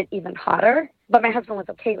that made it even hotter. But my husband was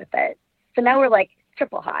okay with it. So now we're like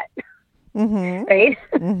triple hot. Mm-hmm. Right?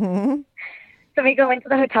 Mm-hmm. So we go into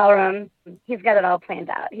the hotel room. He's got it all planned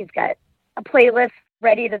out. He's got a playlist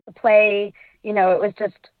ready to play. You know, it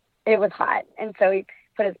was hot. And so he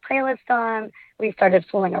put his playlist on. We started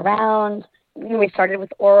fooling around. We started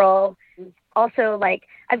with oral. also like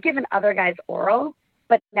I've given other guys oral,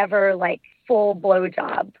 but never like full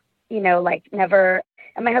blowjob, like never.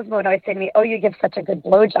 And my husband would always say to me, "Oh, you give such a good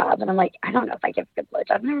blowjob." And I'm like, I don't know if I give a good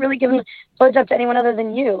blowjob. I've never really given a blowjob to anyone other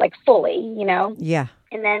than you, like fully, Yeah.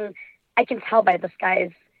 And then I can tell by this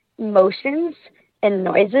guy's motions and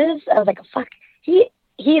noises. I was like, fuck, he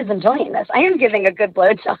is enjoying this. I am giving a good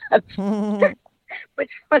blowjob,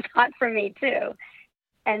 which was hot for me too.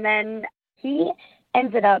 And then he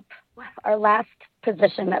ended up, our last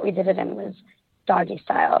position that we did it in was doggy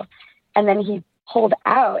style. And then he pulled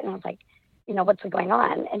out and I was like, what's going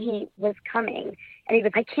on? And he was coming and he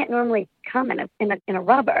goes, I can't normally come in a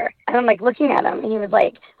rubber. And I'm like looking at him and he was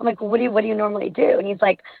like, I'm like, well, what do you normally do? And he's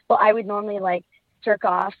like, well, I would normally like jerk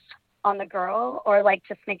off on the girl or like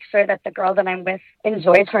just make sure that the girl that I'm with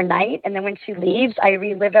enjoys her night. And then when she leaves, I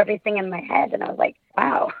relive everything in my head. And I was like,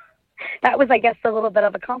 wow, that was, I guess, a little bit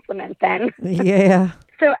of a compliment then. Yeah.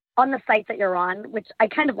 So on the site that you're on, which I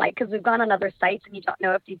kind of like because we've gone on other sites and you don't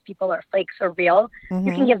know if these people are fakes or real,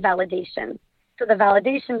 you can give validation. So the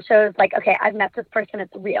validation shows like, okay, I've met this person,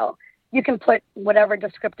 it's real. You can put whatever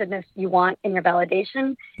descriptiveness you want in your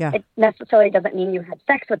validation. Yeah. It necessarily doesn't mean you had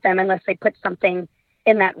sex with them unless they put something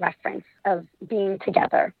in that reference of being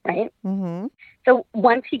together, right? Mm-hmm. So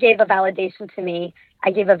once he gave a validation to me,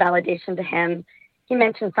 I gave a validation to him. He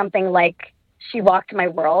mentioned something like, she rocked my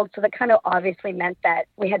world. So that kind of obviously meant that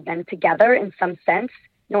we had been together in some sense.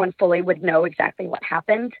 No one fully would know exactly what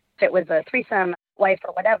happened. If it was a threesome, wife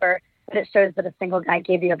or whatever, but it shows that a single guy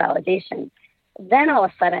gave you a validation. Then all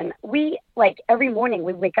of a sudden, we, like every morning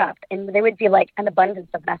we wake up and there would be like an abundance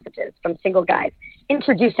of messages from single guys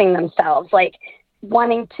introducing themselves, like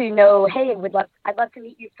wanting to know, hey, I'd love to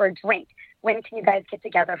meet you for a drink. When can you guys get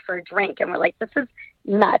together for a drink? And we're like, this is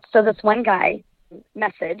nuts. So this one guy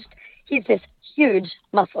messaged, he's this huge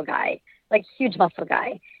muscle guy.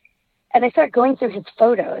 And I start going through his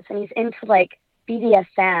photos and he's into like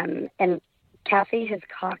BDSM, and Kathy, his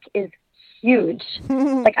cock is huge.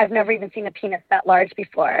 Like I've never even seen a penis that large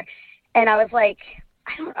before. And I was like,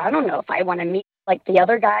 I don't know if I want to meet. Like the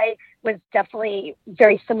other guy was definitely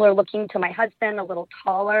very similar looking to my husband, a little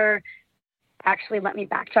taller. Actually, let me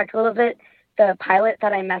backtrack a little bit. The pilot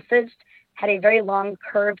that I messaged had a very long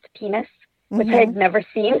curved penis, which I had never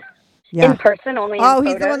seen in person, only in photos.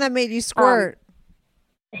 He's the one that made you squirt.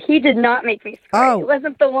 He did not make me squirt. Oh. It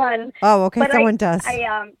wasn't the one. Oh, okay. But Someone does.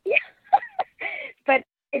 Yeah. But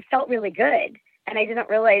it felt really good. And I didn't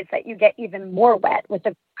realize that you get even more wet with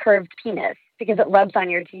a curved penis because it rubs on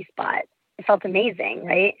your G-spot. It felt amazing,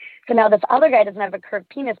 right? So now this other guy doesn't have a curved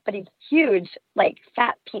penis, but he's huge, like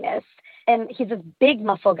fat penis. And he's this big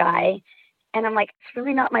muscle guy. And I'm like, it's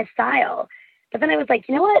really not my style. But then I was like,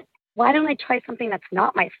 you know what? Why don't I try something that's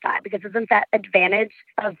not my style? Because isn't that advantage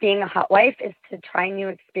of being a hot wife is to try new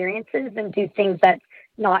experiences and do things that's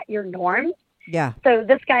not your norm? Yeah. So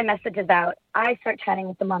this guy messages out. I start chatting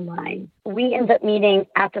with him online. We end up meeting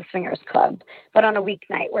at the swingers club, but on a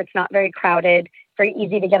weeknight where it's not very crowded, very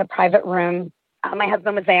easy to get a private room. My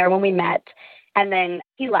husband was there when we met, and then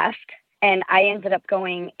he left, and I ended up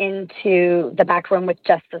going into the back room with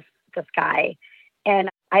just this guy. And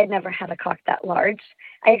I had never had a cock that large.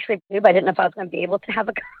 I actually knew, but I didn't know if I was going to be able to have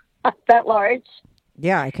a cock that large.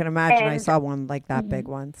 Yeah, I can imagine. I saw one like that big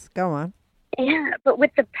once. Go on. Yeah, but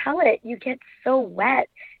with the pellet, you get so wet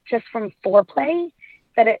just from foreplay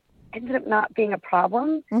that it ended up not being a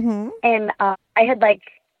problem. Mm-hmm. And I had like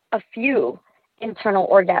a few internal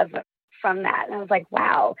orgasms from that. And I was like,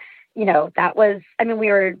 wow, that was,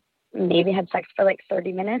 we maybe had sex for like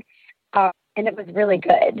 30 minutes. And it was really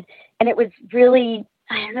good. And it was really,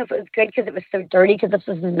 I don't know if it was good because it was so dirty, because this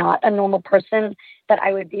was not a normal person that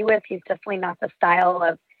I would be with. He's definitely not the style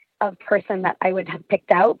of person that I would have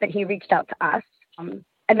picked out, but he reached out to us. And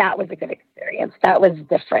that was a good experience. That was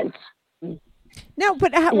different. No,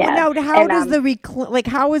 but how does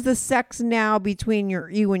how is the sex now between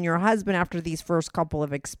you and your husband after these first couple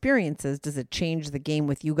of experiences? Does it change the game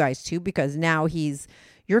with you guys too? Because now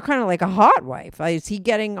you're kind of like a hot wife. Is he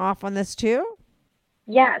getting off on this too?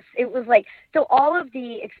 Yes, it was like, so all of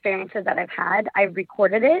the experiences that I've had, I've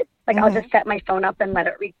recorded it. Like I'll just set my phone up and let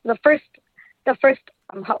it the first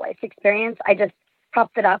hot wife experience, I just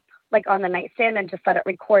propped it up like on the nightstand and just let it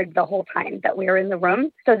record the whole time that we were in the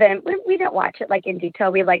room. So then we didn't watch it like in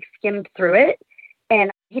detail. We like skimmed through it,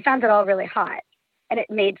 and he found it all really hot, and it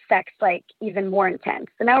made sex like even more intense.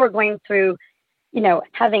 So now we're going through,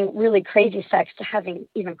 having really crazy sex to having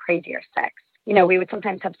even crazier sex. We would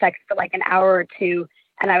sometimes have sex for like an hour or two,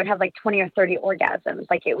 and I would have like 20 or 30 orgasms.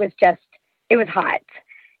 Like it was hot.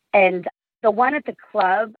 And the one at the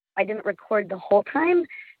club, I didn't record the whole time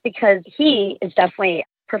because he is definitely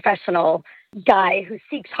professional guy who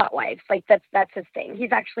seeks hot wives. Like that's his thing.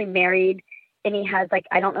 He's actually married, and he has like,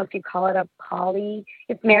 I don't know if you call it a poly.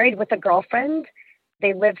 He's married with a girlfriend.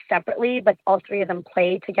 They live separately, but all three of them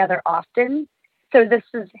play together often. So this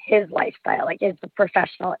is his lifestyle. Like, is the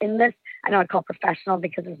professional in this. I don't want to call it professional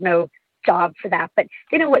because there's no job for that, but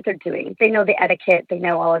they know what they're doing. They know the etiquette. They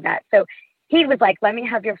know all of that. So he was like, let me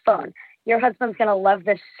have your phone. Your husband's going to love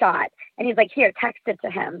this shot. And he's like, here, text it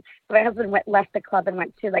to him. So my husband left the club and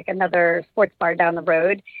went to like another sports bar down the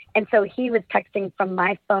road. And so he was texting from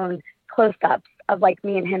my phone close-ups of like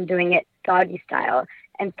me and him doing it doggy style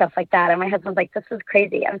and stuff like that. And my husband's like, this is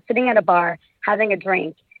crazy. I'm sitting at a bar having a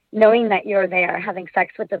drink, knowing that you're there having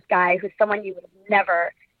sex with this guy who's someone you would have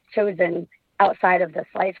never chosen outside of this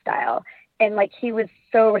lifestyle. And like, he was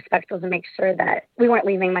so respectful to make sure that we weren't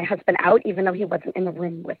leaving my husband out, even though he wasn't in the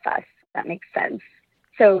room with us. That makes sense.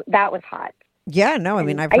 So that was hot. Yeah, no, I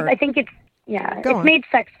mean, I've heard. I think it's made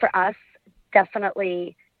sex for us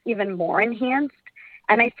definitely even more enhanced.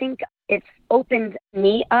 And I think it's opened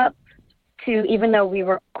me up to, even though we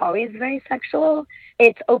were always very sexual,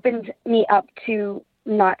 it's opened me up to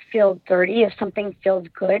not feel dirty. If something feels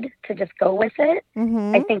good, to just go with it.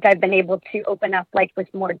 Mm-hmm. I think I've been able to open up like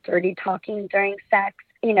with more dirty talking during sex.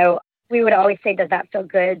 You know, we would always say, does that feel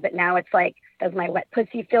good? But now it's like, does my wet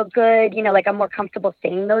pussy feel good? You know, like I'm more comfortable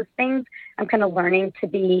saying those things. I'm kind of learning to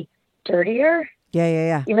be dirtier.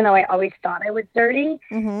 Yeah. Even though I always thought I was dirty.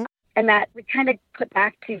 Mm-hmm. And that we kind of put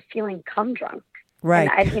back to feeling cum drunk. Right.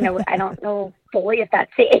 And I don't know fully if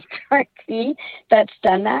that's the HRT that's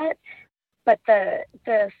done that. But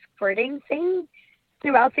the squirting thing,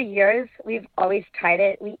 throughout the years, we've always tried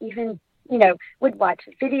it. We even, would watch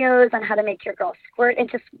videos on how to make your girl squirt. It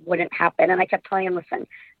just wouldn't happen. And I kept telling him, listen,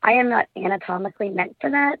 I am not anatomically meant for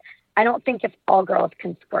that. I don't think if all girls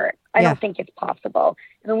can squirt. I don't think it's possible.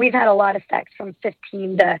 And we've had a lot of sex from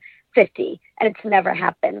 15 to 50, and it's never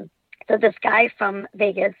happened. So this guy from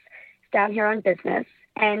Vegas is down here on business,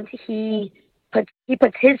 and he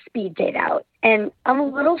puts his speed date out. And I'm a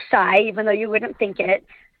little shy, even though you wouldn't think it.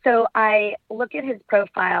 So I look at his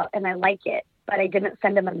profile and I like it, but I didn't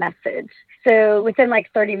send him a message. So within like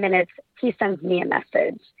 30 minutes, he sends me a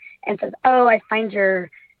message and says, oh, I find your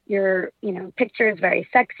pictures very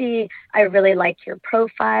sexy. I really like your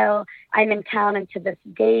profile. I'm in town and to this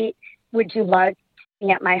date. Would you like to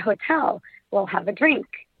be at my hotel? We'll have a drink.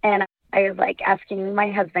 And I was like asking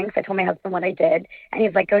my husband, because I told my husband what I did. And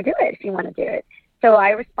he's like, go do it if you want to do it. So I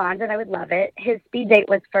responded, I would love it. His speed date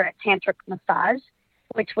was for a tantric massage,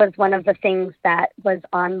 which was one of the things that was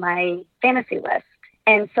on my fantasy list.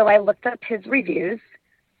 And so I looked up his reviews,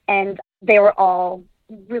 and they were all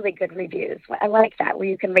really good reviews. I like that, where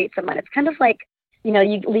you can rate someone. It's kind of like, you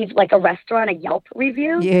leave like a restaurant a Yelp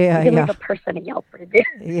review. Yeah, you can leave a person a Yelp review.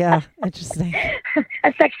 Yeah, interesting.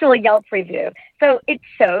 A sexual Yelp review. So it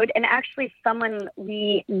showed, and actually someone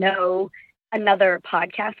we know, another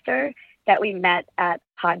podcaster that we met at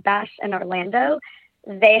Podbash in Orlando,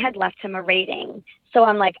 they had left him a rating. So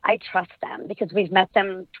I'm like, I trust them because we've met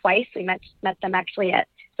them twice. We met them actually at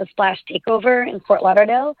the Splash Takeover in Fort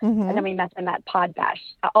Lauderdale, Mm-hmm. and then we met them at Podbash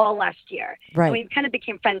all last year. Right. And we kind of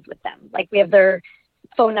became friends with them. Like, we have their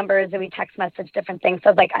phone numbers and we text message different things. So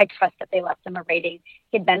I was like, I trust that they left them a rating.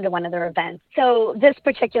 He'd been to one of their events. So this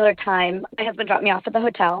particular time, my husband dropped me off at the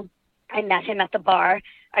hotel. I met him at the bar.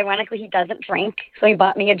 Ironically, he doesn't drink, so he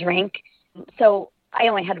bought me a drink. So I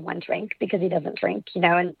only had one drink because he doesn't drink,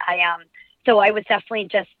 and so I was definitely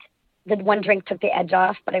just, the one drink took the edge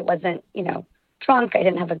off, but I wasn't, drunk. I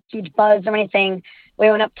didn't have a huge buzz or anything. We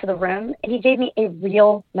went up to the room and he gave me a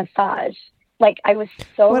real massage. Like, I was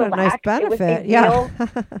so what relaxed. A nice benefit. It was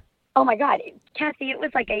real, oh my God, Kathy, it was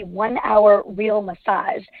like a 1 hour real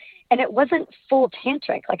massage, and it wasn't full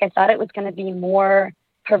tantric. Like, I thought it was going to be more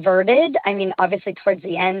perverted. I mean, obviously towards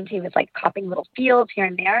the end, he was like copping little feels here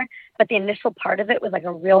and there, but the initial part of it was like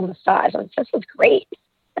a real massage. This was great.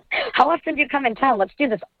 How often do you come in town? Let's do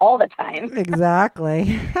this all the time.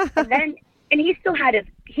 Exactly. and he still had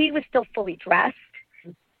he was still fully dressed,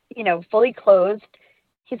 fully clothed.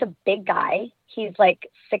 He's a big guy. He's like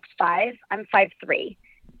 6'5". I'm 5'3".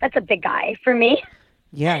 That's a big guy for me.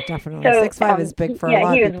 Yeah, definitely. So, 6'5" is big for a lot of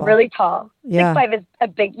people. Yeah, he was really tall. Yeah. 6'5" is a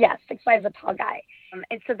big, 6'5" is a tall guy.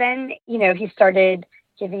 And so then, he started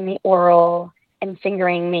giving me oral and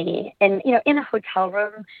fingering me. And, in a hotel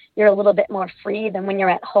room, you're a little bit more free than when you're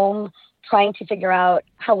at home trying to figure out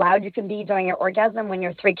how loud you can be during your orgasm when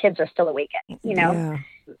your 3 kids are still awake, Yeah.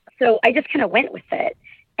 So I just kind of went with it.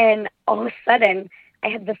 And all of a sudden, I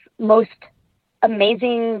had this most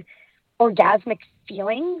amazing orgasmic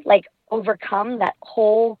feeling, like overcome that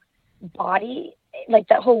whole body. like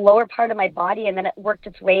that whole lower part of my body, and then it worked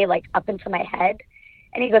its way like up into my head.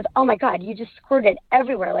 And he goes, oh my God, you just squirted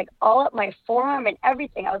everywhere, like all up my forearm and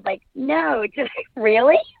everything. I was like, no, just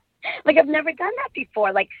really? Like, I've never done that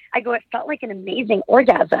before. Like, I go, it felt like an amazing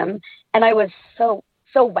orgasm. And I was so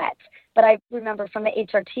wet. But I remember from the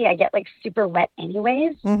HRT, I get like super wet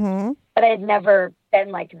anyways. Mm-hmm. But I had never been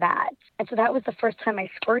like that. And so that was the first time I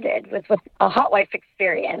squirted with a hot wife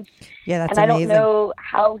experience. Yeah, that's and amazing. I don't know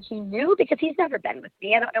how he knew, because he's never been with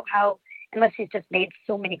me. I don't know how, unless he's just made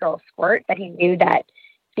so many girls squirt, that he knew that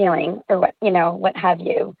feeling, or what, what have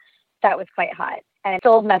you. That was quite hot. And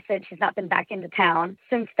still message, he's not been back into town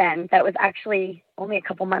since then. That was actually only a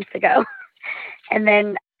couple months ago. And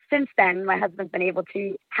then since then, my husband's been able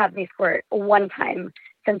to have me squirt one time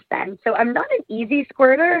since then. So I'm not an easy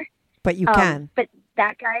squirter. But you can. But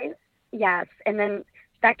that guy, yes. And then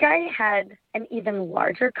that guy had an even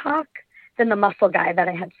larger cock than the muscle guy that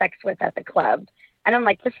I had sex with at the club. And I'm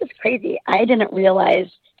like, this is crazy. I didn't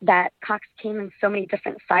realize that cocks came in so many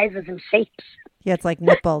different sizes and shapes. Yeah, it's like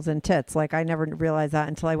nipples and tits. Like, I never realized that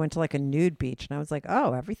until I went to like a nude beach, and I was like,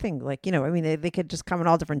 oh, everything, like, I mean, they could just come in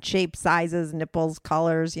all different shapes, sizes, nipples,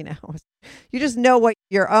 colors, You just know what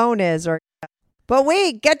your own is. But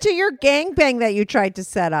wait, get to your gangbang that you tried to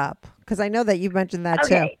set up, because I know that you mentioned that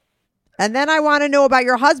too. And then I want to know about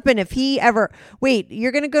your husband, if he ever, wait,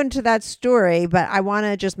 you're going to go into that story, but I want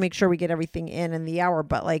to just make sure we get everything in the hour.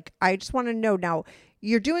 But like, I just want to know now,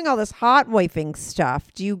 you're doing all this hot wifing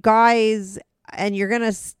stuff. Do you guys, and you're going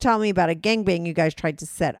to tell me about a gangbang you guys tried to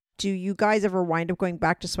set. Do you guys ever wind up going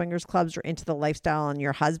back to swingers clubs or into the lifestyle, and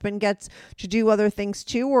your husband gets to do other things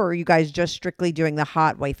too? Or are you guys just strictly doing the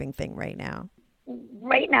hot wifing thing right now?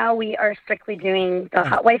 Right now, we are strictly doing the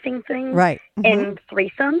hot wifing thing, right? In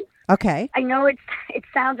threesomes. Okay. I know it's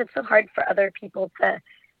so hard for other people to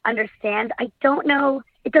understand. I don't know.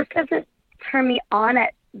 It just doesn't turn me on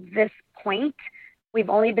at this point. We've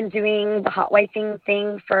only been doing the hot wifing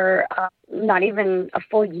thing for not even a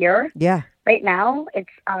full year. Yeah. Right now, it's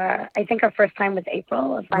I think our first time was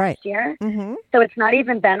April of last year. Mm-hmm. So it's not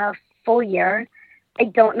even been a full year. I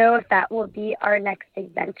don't know if that will be our next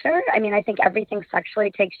adventure. I mean, I think everything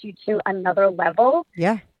sexually takes you to another level.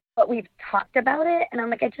 Yeah. But we've talked about it, and I'm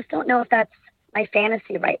like, I just don't know if that's my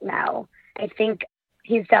fantasy right now. I think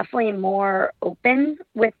he's definitely more open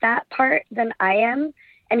with that part than I am,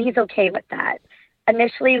 and he's okay with that.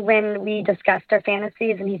 Initially, when we discussed our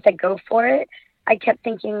fantasies and he said, go for it, I kept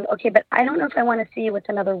thinking, okay, but I don't know if I want to see you with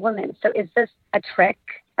another woman. So is this a trick?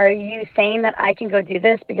 Are you saying that I can go do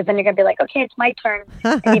this? Because then you're going to be like, okay, it's my turn.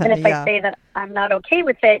 And even if I say that I'm not okay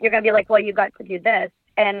with it, you're going to be like, well, you got to do this.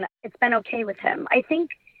 And it's been okay with him. I think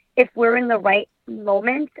if we're in the right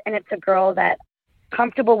moment and it's a girl that's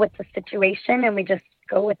comfortable with the situation and we just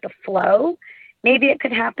go with the flow, maybe it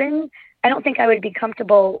could happen. I don't think I would be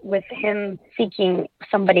comfortable with him seeking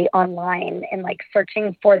somebody online and like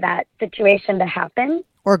searching for that situation to happen.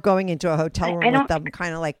 Or going into a hotel room with them,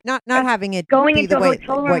 kind of like not having it going be into the a way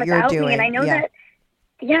hotel room what you're without doing. Me. And I know that,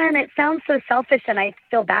 and it sounds so selfish and I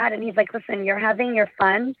feel bad. And he's like, listen, you're having your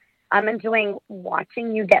fun. I'm enjoying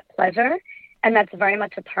watching you get pleasure. And that's very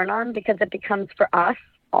much a turn on because it becomes for us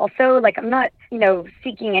also. Like, I'm not,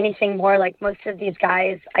 seeking anything more like most of these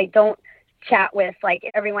guys. I don't chat with, like,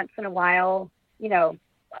 every once in a while,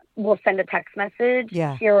 we'll send a text message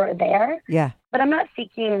here or there. Yeah. But I'm not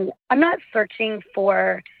searching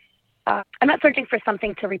for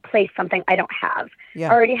something to replace something I don't have.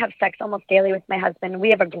 Yeah. I already have sex almost daily with my husband.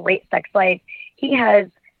 We have a great sex life. He has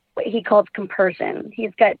what he calls compersion.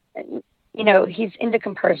 He's got, he's into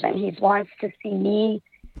compersion. He wants to see me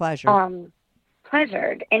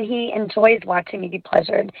pleasured, and he enjoys watching me be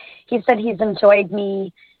pleasured. He said he's enjoyed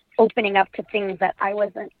me opening up to things that I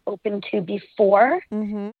wasn't open to before,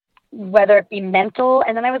 whether it be mental.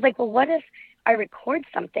 And then I was like, well, what if I record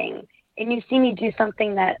something and you see me do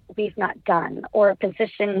something that we've not done, or a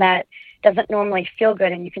position that doesn't normally feel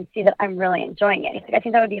good, and you can see that I'm really enjoying it? He's like, I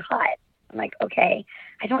think that would be hot. I'm like, okay,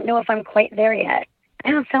 I don't know if I'm quite there yet. I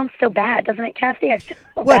know it sounds so bad, doesn't it, Kathy? I feel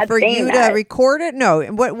so what, bad for saying you that. to record it? No.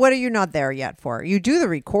 What are you not there yet for? You do the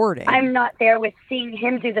recording. I'm not there with seeing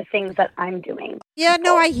him do the things that I'm doing. Yeah,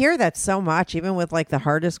 no, I hear that so much, even with like the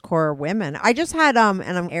hardest core women. I just had, and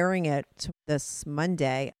I'm airing it this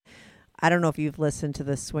Monday. I don't know if you've listened to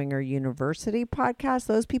the Swinger University podcast.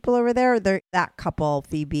 Those people over there, that couple,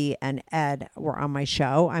 Phoebe and Ed, were on my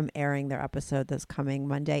show. I'm airing their episode this coming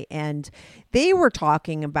Monday. And they were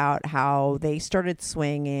talking about how they started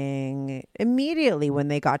swinging immediately when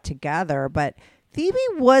they got together. But Phoebe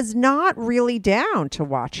was not really down to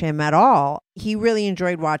watch him at all. He really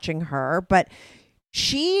enjoyed watching her, but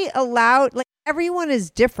she allowed, like, everyone is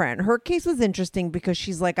different. Her case was interesting because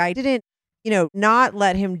she's like, I didn't, not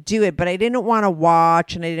let him do it, but I didn't want to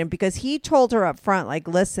watch, and I didn't, because he told her up front, like,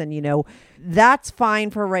 listen, that's fine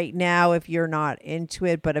for right now if you're not into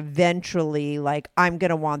it, but eventually, like, I'm going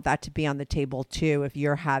to want that to be on the table too if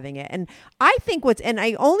you're having it. And I think and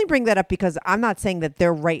I only bring that up because I'm not saying that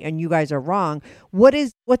they're right and you guys are wrong.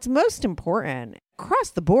 What's most important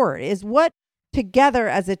across the board is what together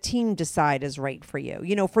as a team decide is right for you.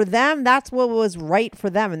 For them, that's what was right for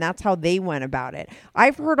them, and that's how they went about it.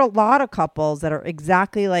 I've heard a lot of couples that are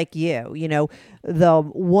exactly like you. The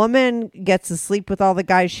woman gets to sleep with all the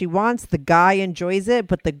guys she wants. The guy enjoys it,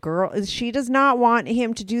 but the girl, she does not want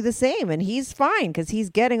him to do the same, and he's fine because he's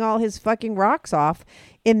getting all his fucking rocks off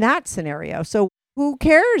in that scenario. So who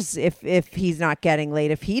cares if he's not getting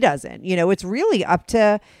laid, if he doesn't? It's really up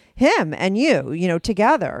to him and you,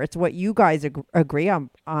 together. It's what you guys agree on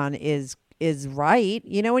is right,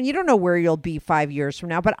 and you don't know where you'll be 5 years from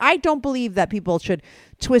now. But I don't believe that people should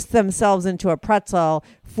twist themselves into a pretzel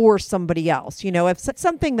for somebody else. If it's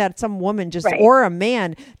something that some woman just, right, or a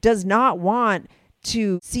man does not want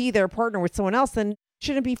to see their partner with someone else, then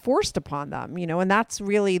shouldn't be forced upon them, and that's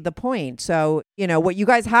really the point. So, what you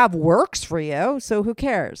guys have works for you. So who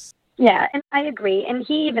cares? Yeah. And I agree. And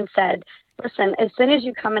he even said, listen, as soon as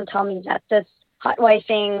you come and tell me that this hot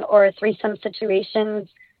wifing or threesome situations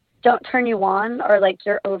don't turn you on, or like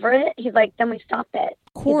you're over it, he's like, then we stop it.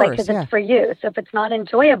 Of course, because it's for you. So if it's not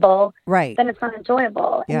enjoyable, right, then it's not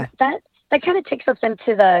enjoyable. Yeah. And that kind of takes us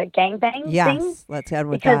into the gangbang thing. Yes, let's head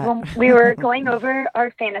with because that. When we were going over our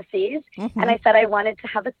fantasies, mm-hmm, and I said I wanted to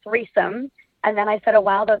have a threesome, and then I said, oh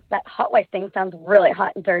wow, that hot wife thing sounds really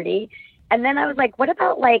hot and dirty. And then I was like, what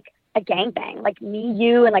about like a gangbang, like me,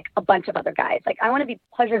 you, and like a bunch of other guys. Like I want to be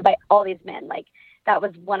pleasured by all these men. Like that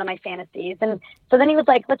was one of my fantasies. And so then he was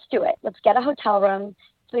like, let's do it. Let's get a hotel room.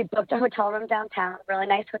 So we booked a hotel room downtown, really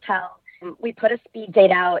nice hotel. We put a speed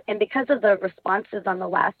date out. And because of the responses on the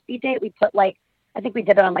last speed date, we put I think we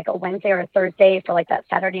did it on like a Wednesday or a Thursday for like that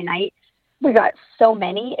Saturday night. We got so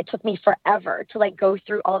many. It took me forever to like go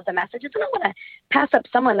through all of the messages. I don't want to pass up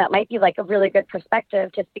someone that might be like a really good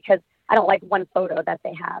perspective just because I don't like one photo that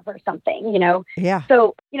they have or something, Yeah.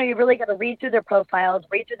 So, you really got to read through their profiles,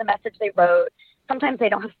 read through the message they wrote. Sometimes they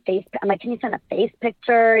don't have face. I'm like, can you send a face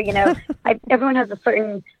picture? Everyone has a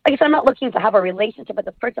certain, like I said, I'm not looking to have a relationship with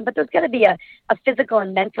this person, but there's got to be a physical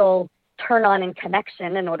and mental turn on and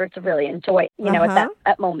connection in order to really enjoy, at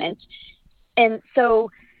that moment. And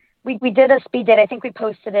so we did a speed date. I think we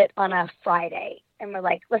posted it on a Friday. And we're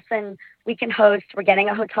like, listen, we can host. We're getting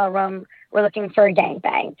a hotel room. We're looking for a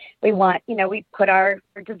gangbang. We want, we put our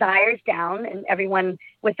desires down, and everyone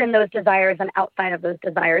within those desires and outside of those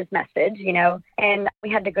desires message, and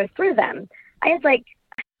we had to go through them. I had like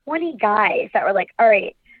 20 guys that were like, all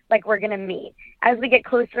right, like we're going to meet. As we get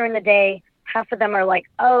closer in the day, half of them are like,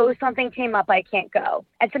 oh, something came up, I can't go.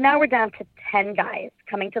 And so now we're down to 10 guys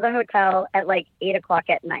coming to the hotel at like 8:00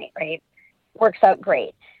 at night, right? Works out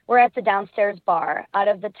great. We're at the downstairs bar. Out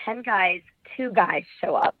of the 10 guys, 2 guys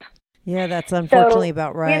show up. Yeah, that's unfortunately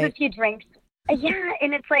about right. We have a few drinks. Yeah,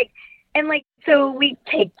 and it's like, so we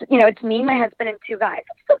take, it's me, my husband, and 2 guys.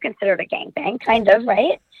 It's still considered a gangbang, kind of,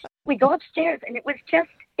 right? We go upstairs, and it was just,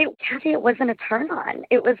 Kathy, it wasn't a turn on.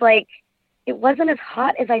 It was like, it wasn't as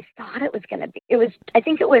hot as I thought it was going to be. I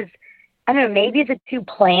think it was, I don't know, maybe it's a too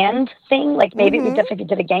planned thing. Like maybe we definitely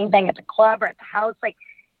did a gangbang at the club or at the house. Like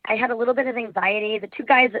I had a little bit of anxiety. The 2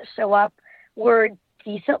 guys that show up were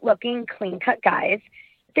decent looking, clean cut guys.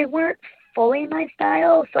 They weren't fully my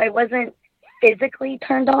style, so I wasn't physically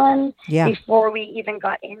turned on before we even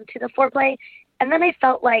got into the foreplay. And then I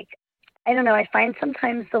felt like, I don't know, I find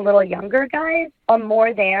sometimes the little younger guys are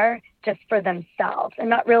more there just for themselves and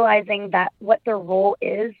not realizing that what their role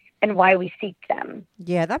is and why we seek them.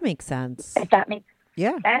 Yeah, that makes sense. If that makes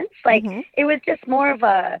sense. Like it was just more of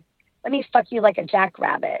a, let me fuck you like a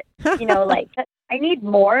jackrabbit. Like I need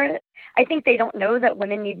more. I think they don't know that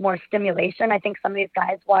women need more stimulation. I think some of these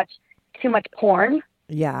guys watch too much porn.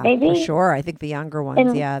 Yeah, maybe. For sure. I think the younger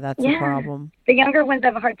ones, that's a problem. The younger ones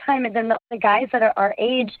have a hard time. And then the guys that are our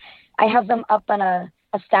age, I have them up on a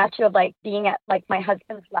statue of like being at like my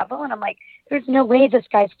husband's level. And I'm like, there's no way this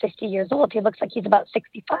guy's 50 years old. He looks like he's about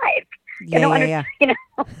 65. I don't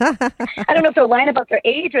know if they're lying about their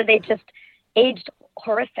age or they just aged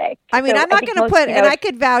horrific. I mean, I'm not going to put, and I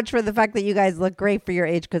could vouch for the fact that you guys look great for your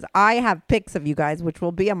age because I have pics of you guys, which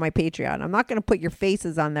will be on my Patreon. I'm not going to put your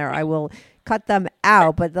faces on there. I will cut them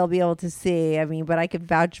out, but they'll be able to see. I mean, but I could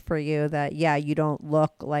vouch for you that, you don't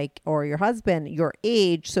look like, or your husband, your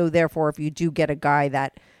age. So therefore, if you do get a guy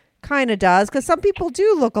that kind of does, because some people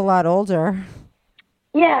do look a lot older.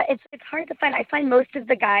 Yeah, it's hard to find. I find most of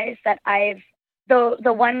the guys that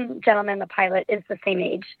the one gentleman, the pilot, is the same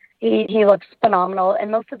age. He looks phenomenal,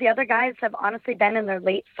 and most of the other guys have honestly been in their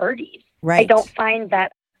late 30s. Right. I don't find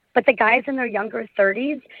that, but the guys in their younger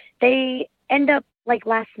 30s, they end up like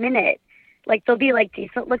last minute. Like they'll be like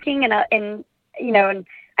decent looking, and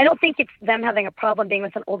I don't think it's them having a problem being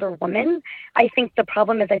with an older woman. I think the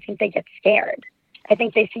problem is I think they get scared. I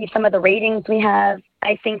think they see some of the ratings we have.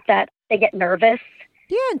 I think that they get nervous.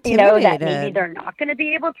 Yeah, intimidated. That maybe they're not going to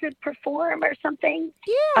be able to perform or something.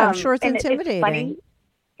 Yeah, I'm sure it's and intimidating. It's funny.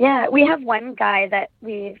 Yeah, we have one guy that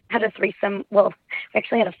we had a threesome. Well, we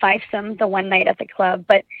actually had a fivesome the one night at the club,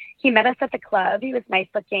 but he met us at the club. He was nice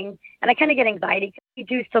looking, and I kind of get anxiety because we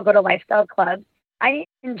do still go to lifestyle clubs. I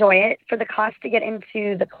enjoy it for the cost to get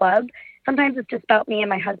into the club. Sometimes it's just about me and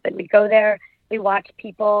my husband. We go there, we watch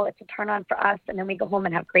people. It's a turn on for us, and then we go home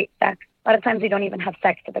and have great sex. A lot of times we don't even have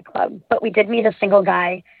sex at the club, but we did meet a single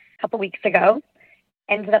guy a couple weeks ago.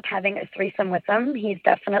 Ended up having a threesome with him. He's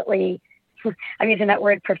definitely, I'm using that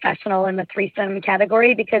word professional in the threesome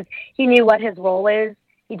category because he knew what his role is.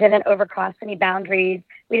 He didn't overcross any boundaries.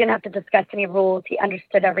 We didn't have to discuss any rules. He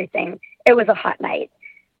understood everything. It was a hot night.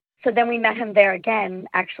 So then we met him there again,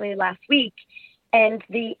 actually last week. And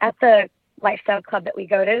at the lifestyle club that we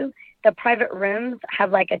go to, the private rooms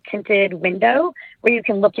have like a tinted window where you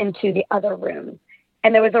can look into the other rooms.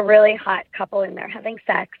 And there was a really hot couple in there having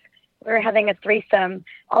sex. We were having a threesome.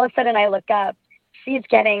 All of a sudden I look up. She's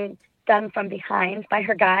getting done from behind by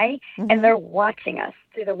her guy, and they're watching us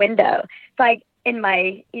through the window. So in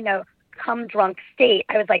my, cum drunk state,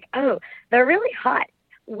 I was like, oh, they're really hot.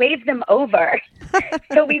 Wave them over.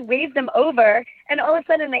 So we waved them over, and all of a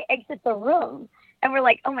sudden they exit the room. And we're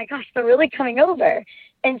like, oh my gosh, they're really coming over.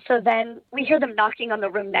 And so then we hear them knocking on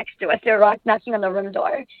the room next to us. They're knocking on the room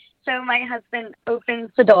door. So my husband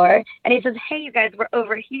opens the door and he says, hey, you guys, we're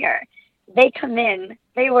over here. They come in.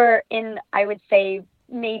 They were in, I would say,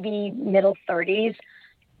 maybe middle 30s.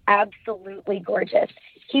 Absolutely gorgeous.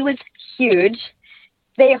 He was huge.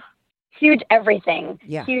 Huge everything.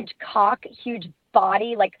 Yeah. Huge cock, huge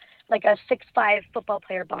body, like a 6'5" football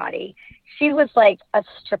player body. She was like a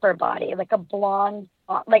stripper body, like a blonde,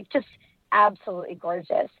 like just absolutely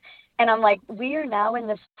gorgeous. And I'm like, we are now in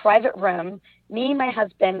this private room, me, my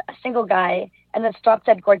husband, a single guy, and this drop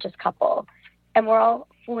dead gorgeous couple. And we're all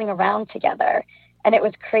fooling around together. And it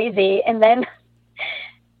was crazy. And then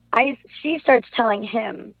she starts telling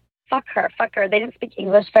him, fuck her. They didn't speak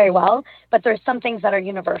English very well, but there's some things that are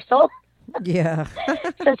universal. Yeah.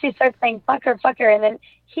 So she starts saying, fuck her. And then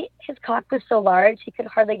his cock was so large, he could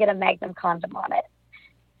hardly get a Magnum condom on it.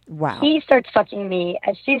 Wow. He starts fucking me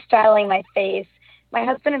as she's straddling my face. My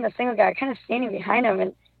husband and the single guy are kind of standing behind him.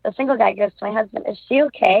 And the single guy goes to my husband, is she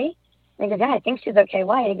okay? And he goes, yeah, I think she's okay.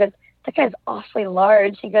 Why? And he goes, that guy's awfully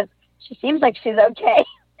large. He goes, she seems like she's okay.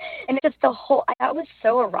 And it's just that was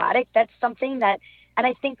so erotic. That's something that, and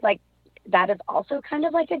I think like that is also kind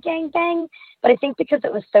of like a gangbang. But I think because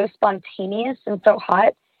it was so spontaneous and so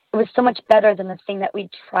hot, it was so much better than the thing that we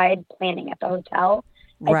tried planning at the hotel.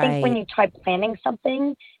 Right. I think when you try planning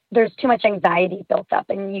something, there's too much anxiety built up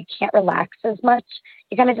and you can't relax as much.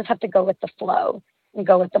 You kind of just have to go with the flow and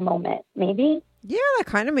go with the moment, maybe. Yeah, that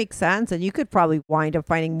kind of makes sense. And you could probably wind up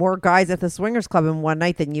finding more guys at the swingers club in one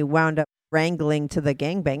night than you wound up wrangling to the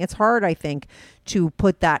gangbang. It's hard, I think, to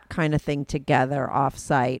put that kind of thing together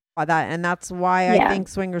off-site. And that's why I think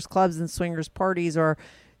swingers clubs and swingers parties are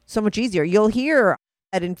so much easier. You'll hear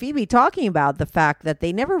Ed and Phoebe talking about the fact that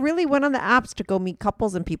they never really went on the apps to go meet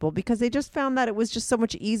couples and people because they just found that it was just so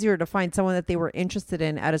much easier to find someone that they were interested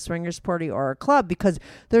in at a swingers party or a club because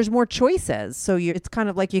there's more choices. So it's kind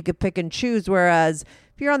of like you could pick and choose. Whereas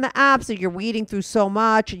if you're on the apps, you're weeding through so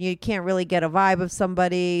much and you can't really get a vibe of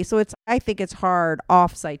somebody. So I think it's hard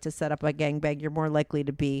offsite to set up a gangbang. You're more likely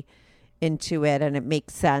to be into it, and it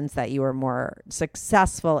makes sense that you were more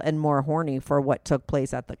successful and more horny for what took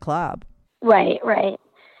place at the club. Right.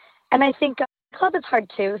 And I think club is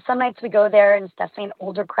hard too. Some nights we go there and it's definitely an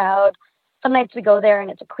older crowd. Some nights we go there and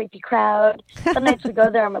it's a creepy crowd. Some nights we go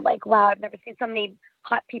there and we're like, wow, I've never seen so many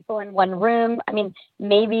hot people in one room. I mean,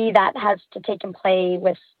 maybe that has to take and play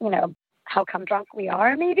with, how come drunk we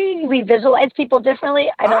are. Maybe we visualize people differently.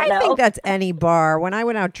 I don't know. I think that's any bar. When I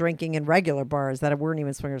went out drinking in regular bars that weren't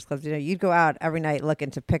even swingers clubs, you'd go out every night looking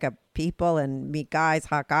to pick up people and meet guys,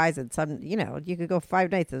 hot guys, and some, you could go 5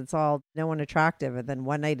 nights and it's all no one attractive, and then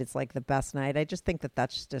one night it's like the best night. I just think that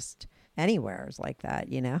that's just anywhere is like that,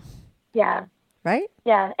 Yeah. Right?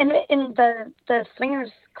 Yeah, and in the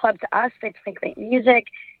swingers club to us, they play great music,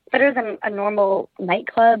 better than a normal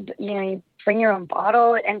nightclub. You bring your own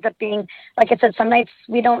bottle. It ends up being, like I said, some nights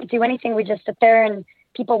we don't do anything. We just sit there and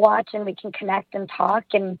people watch and we can connect and talk.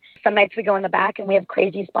 And some nights we go in the back and we have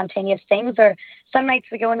crazy spontaneous things, or some nights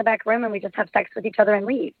we go in the back room and we just have sex with each other and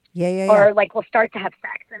leave. Or like we'll start to have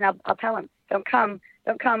sex and I'll tell him, don't come.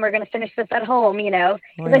 We're going to finish this at home, because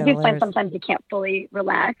I do find sometimes you can't fully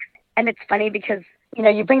relax. And it's funny because,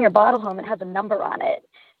 you bring your bottle home and it has a number on it.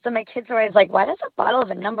 So my kids are always like, why does a bottle have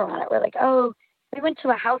a number on it? We're like, oh, we went to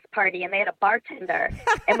a house party and they had a bartender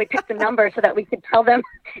and we picked a number so that we could tell them,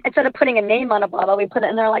 instead of putting a name on a bottle, we put it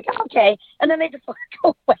and they're like, okay. And then they just walk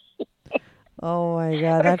away. Oh my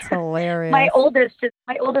God, that's hilarious. My oldest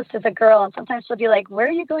is a girl, and sometimes she'll be like, where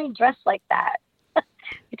are you going dressed like that?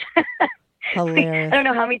 Hilarious. I don't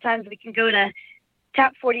know how many times we can go to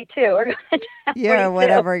Tap 42 or Tap 42.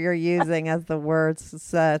 Whatever you're using as the words.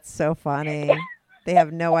 That's so funny. They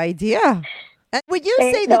have no idea. And would you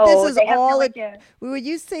say that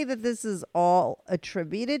this is all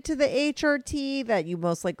attributed to the HRT, that you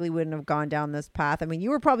most likely wouldn't have gone down this path? I mean,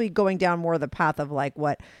 you were probably going down more the path of like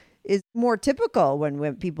what is more typical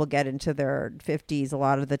when people get into their 50s a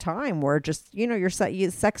lot of the time, where just, your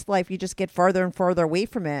sex life, you just get farther and farther away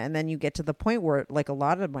from it. And then you get to the point where, like, a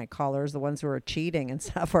lot of my callers, the ones who are cheating and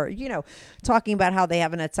stuff, are, talking about how they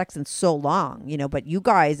haven't had sex in so long, but you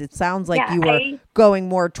guys, it sounds like you were going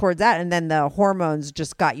more towards that. And then the hormones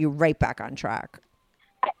just got you right back on track.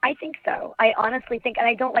 I think so. I honestly think, and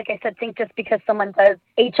I don't, like I said, think just because someone does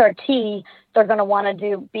HRT, they're going to want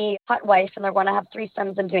to be hot wife and they're going to have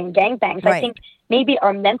threesomes and doing gangbangs. Right. I think maybe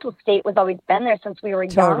our mental state was always been there since we were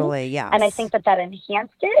young. Totally, yes. And I think that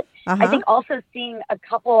enhanced it. I think also seeing a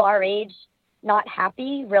couple our age not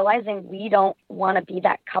happy, realizing we don't want to be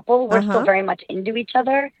that couple. We're still very much into each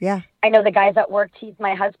other. Yeah. I know the guys at work tease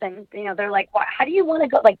my husband. They're like, how do you want to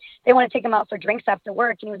go? Like, they want to take him out for drinks after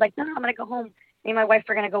work. And he was like, no, I'm going to go home. Me and my wife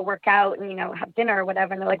are going to go work out and, have dinner or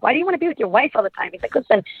whatever. And they're like, why do you want to be with your wife all the time? He's like,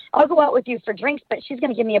 listen, I'll go out with you for drinks, but she's going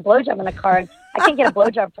to give me a blowjob in the car. And I can't get a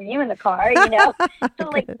blowjob from you in the car, So,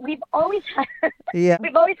 like, we've always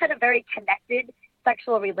had a very connected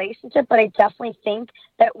sexual relationship, but I definitely think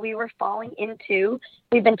that we were falling into,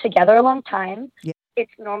 we've been together a long time. Yeah.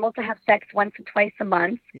 It's normal to have sex once or twice a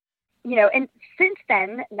month, and since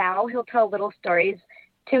then, now he'll tell little stories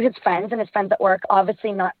to his friends and his friends at work.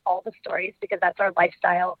 Obviously not all the stories, because that's our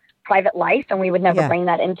lifestyle, private life, and we would never bring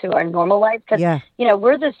that into our normal life, because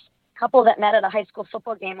we're this couple that met at a high school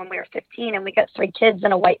football game when we were 15, and we got 3 kids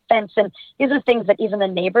and a white fence, and these are things that even the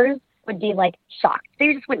neighbors would be like shocked.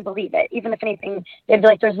 They just wouldn't believe it. Even if anything, they'd be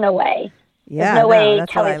like, there's no way. Yeah, there's no way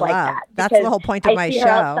Kelly's like that. That's the whole point of my show. I see her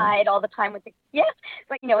outside all the time with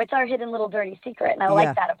but it's our hidden little dirty secret, and I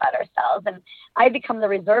like that about ourselves. And I become the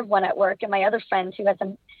reserved one at work, and my other friend who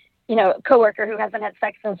hasn't, coworker who hasn't had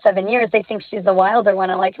sex in 7 years, they think she's the wilder one.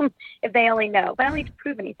 I'm like, if they only know. But I don't need to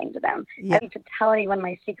prove anything to them. I don't need to tell anyone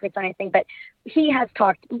my secrets or anything. But he has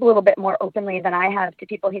talked a little bit more openly than I have to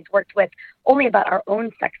people he's worked with, only about our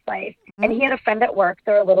own sex life. And he had a friend at work.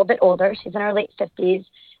 They're a little bit older. She's in her late 50s.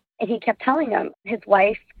 And he kept telling him his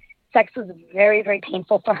wife, sex was very, very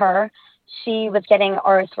painful for her. She was getting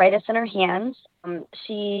arthritis in her hands.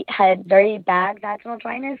 She had very bad vaginal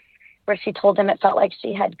dryness, where she told him it felt like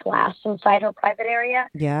she had glass inside her private area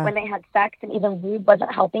when they had sex, and even lube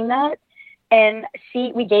wasn't helping that. And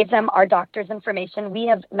we gave them our doctor's information. We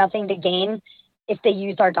have nothing to gain if they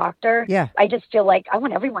use our doctor. Yeah. I just feel like I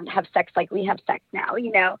want everyone to have sex like we have sex now,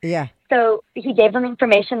 Yeah. So he gave them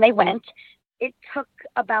information. They went. It took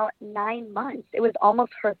about 9 months. It was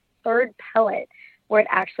almost her 3rd pellet where it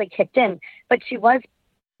actually kicked in. But she was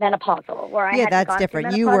menopausal. Where I that's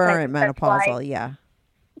different. You weren't menopausal, yeah.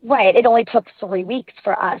 Right. It only took 3 weeks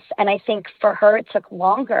for us. And I think for her, it took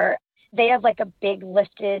longer. They have like a big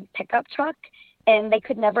lifted pickup truck, and they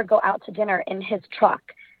could never go out to dinner in his truck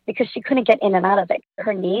because she couldn't get in and out of it.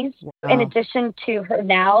 Her knees, in addition to her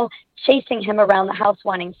now chasing him around the house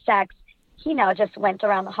wanting sex, he now just went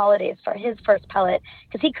around the holidays for his first pellet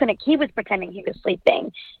because he was pretending he was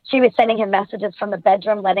sleeping. She was sending him messages from the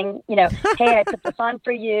bedroom, letting, hey, I put this on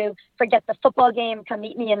for you. Forget the football game. Come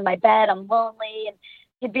meet me in my bed. I'm lonely. And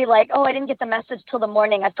he'd be like, oh, I didn't get the message till the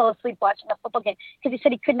morning. I fell asleep watching the football game, because he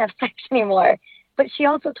said he couldn't have sex anymore. But she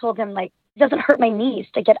also told him, like, it doesn't hurt my knees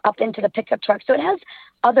to get up into the pickup truck. So it has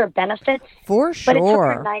other benefits. For sure. But it took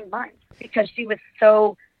her 9 months because she was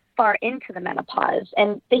so far into the menopause.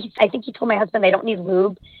 And I think he told my husband they don't need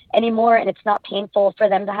lube anymore, and it's not painful for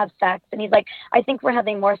them to have sex. And he's like, I think we're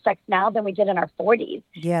having more sex now than we did in our 40s.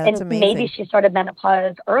 Yeah, that's amazing. Maybe she started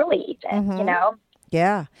menopause early,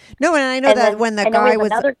 Yeah. No, and I know that when that guy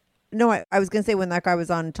was... I was going to say when that guy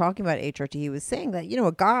was on talking about HRT, he was saying that,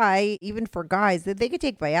 a guy, even for guys, that they could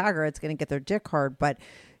take Viagra, it's going to get their dick hard. But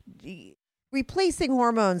replacing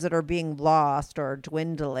hormones that are being lost or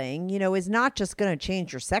dwindling, is not just going to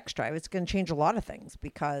change your sex drive. It's going to change a lot of things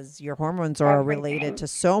because your hormones are related to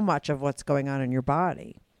so much of what's going on in your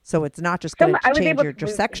body. So it's not just going to change your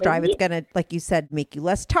sex drive. It's going to, like you said, make you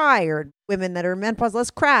less tired. Women that are menopause,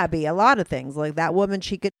 less crabby. A lot of things like that woman,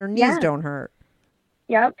 her knees don't hurt.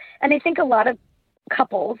 Yep. And I think a lot of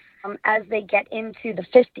couples, as they get into the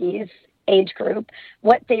 50s age group,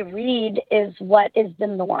 what they read is what is the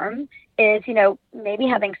norm is, maybe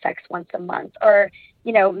having sex once a month, or,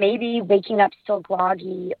 maybe waking up still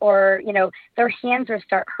groggy, or, their hands will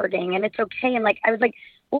start hurting and it's okay. And I was like,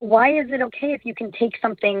 well, why is it okay if you can take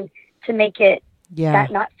something to make it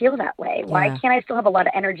that not feel that way? Why can't I still have a lot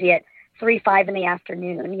of energy at 3-5 in the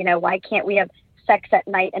afternoon? Why can't we have sex at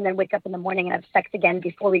night and then wake up in the morning and have sex again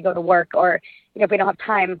before we go to work? Or, if we don't have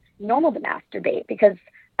time, normal to masturbate, because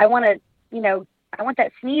I want to, I want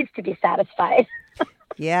that sneeze to be satisfied.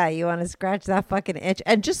 Yeah, you want to scratch that fucking itch.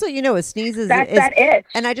 And just so you know, a sneeze is that itch.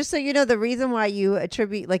 And I just so you know, the reason why you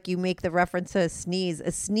attribute, you make the reference to a sneeze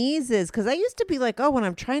is because I used to be like, oh, when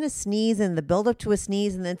I'm trying to sneeze and the build up to a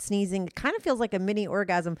sneeze and then sneezing, it kind of feels like a mini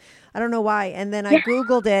orgasm. I don't know why. And then I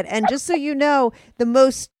Googled it. And just so you know, the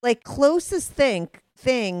most closest thing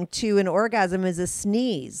to an orgasm is a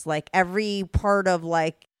sneeze. Every part of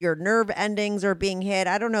your nerve endings are being hit.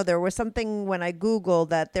 I don't know. There was something when I Googled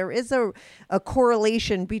that there is a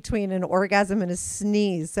correlation between an orgasm and a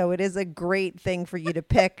sneeze. So it is a great thing for you to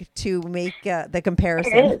pick to make the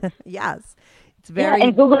comparison. Yes. It's very.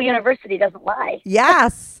 And Google University doesn't lie.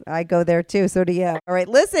 Yes. I go there too. So do you. All right.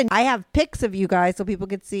 Listen, I have pics of you guys so people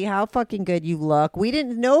could see how fucking good you look. We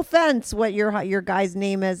didn't, no offense what your guy's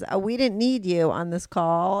name is. We didn't need you on this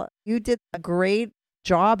call. You did a great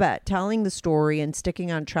job at telling the story and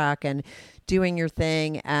sticking on track and doing your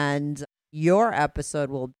thing. And your episode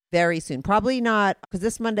will very soon, probably not, because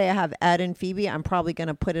this Monday I have Ed and Phoebe. I'm probably going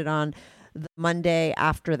to put it on the Monday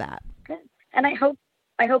after that. Good. And I hope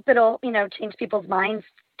it'll, change people's minds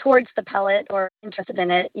towards the pellet or interested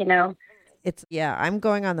in it, It's, I'm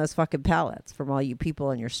going on those fucking pellets from all you people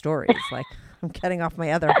in your stories. I'm getting off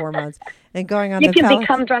my other hormones and going on the pellets. You can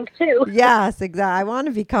become drunk too. Yes, exactly. I want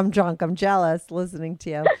to become drunk. I'm jealous listening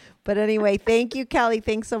to you. But anyway, thank you, Kelly.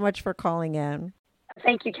 Thanks so much for calling in.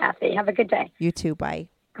 Thank you, Kathy. Have a good day. You too. Bye.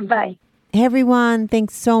 Bye. Hey, everyone.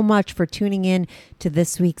 Thanks so much for tuning in to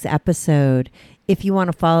this week's episode. If you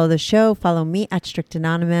want to follow the show, follow me at Strict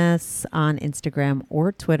Anonymous on Instagram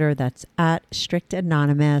or Twitter. That's at Strict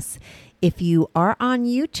Anonymous. If you are on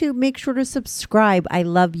YouTube, make sure to subscribe. I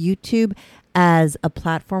love YouTube as a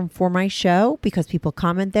platform for my show because people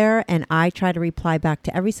comment there and I try to reply back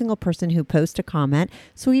to every single person who posts a comment.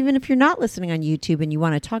 So even if you're not listening on YouTube and you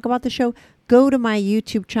want to talk about the show, go to my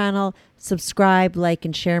YouTube channel, subscribe, like,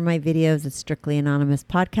 and share my videos. It's Strictly Anonymous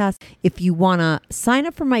Podcast. If you want to sign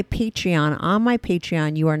up for my Patreon, on my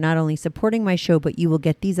Patreon, you are not only supporting my show, but you will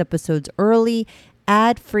get these episodes early,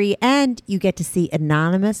 ad-free, and you get to see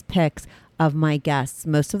anonymous pics of my guests.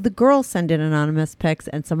 Most of the girls send in anonymous pics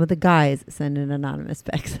and some of the guys send in anonymous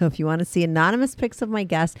pics. So if you want to see anonymous pics of my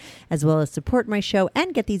guests, as well as support my show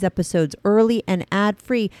and get these episodes early and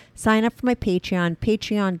ad-free, sign up for my Patreon,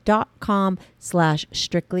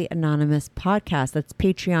 patreon.com/Strictly Anonymous Podcast. That's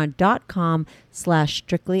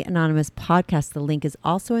patreon.com/Strictly Anonymous Podcast. The link is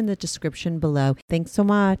also in the description below. Thanks so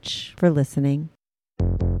much for listening.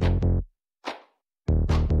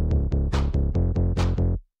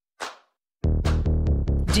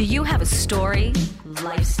 Do you have a story,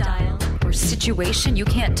 lifestyle, or situation you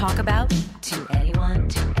can't talk about to anyone?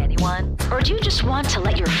 Or do you just want to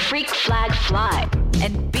let your freak flag fly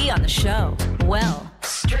and be on the show? Well,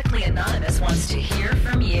 Strictly Anonymous wants to hear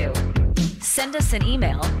from you. Send us an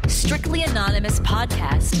email,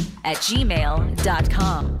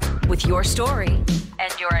 strictlyanonymouspodcast@gmail.com, with your story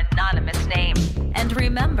and your anonymous name. And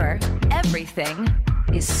remember, everything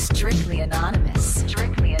is strictly anonymous.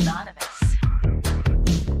 Strictly Anonymous.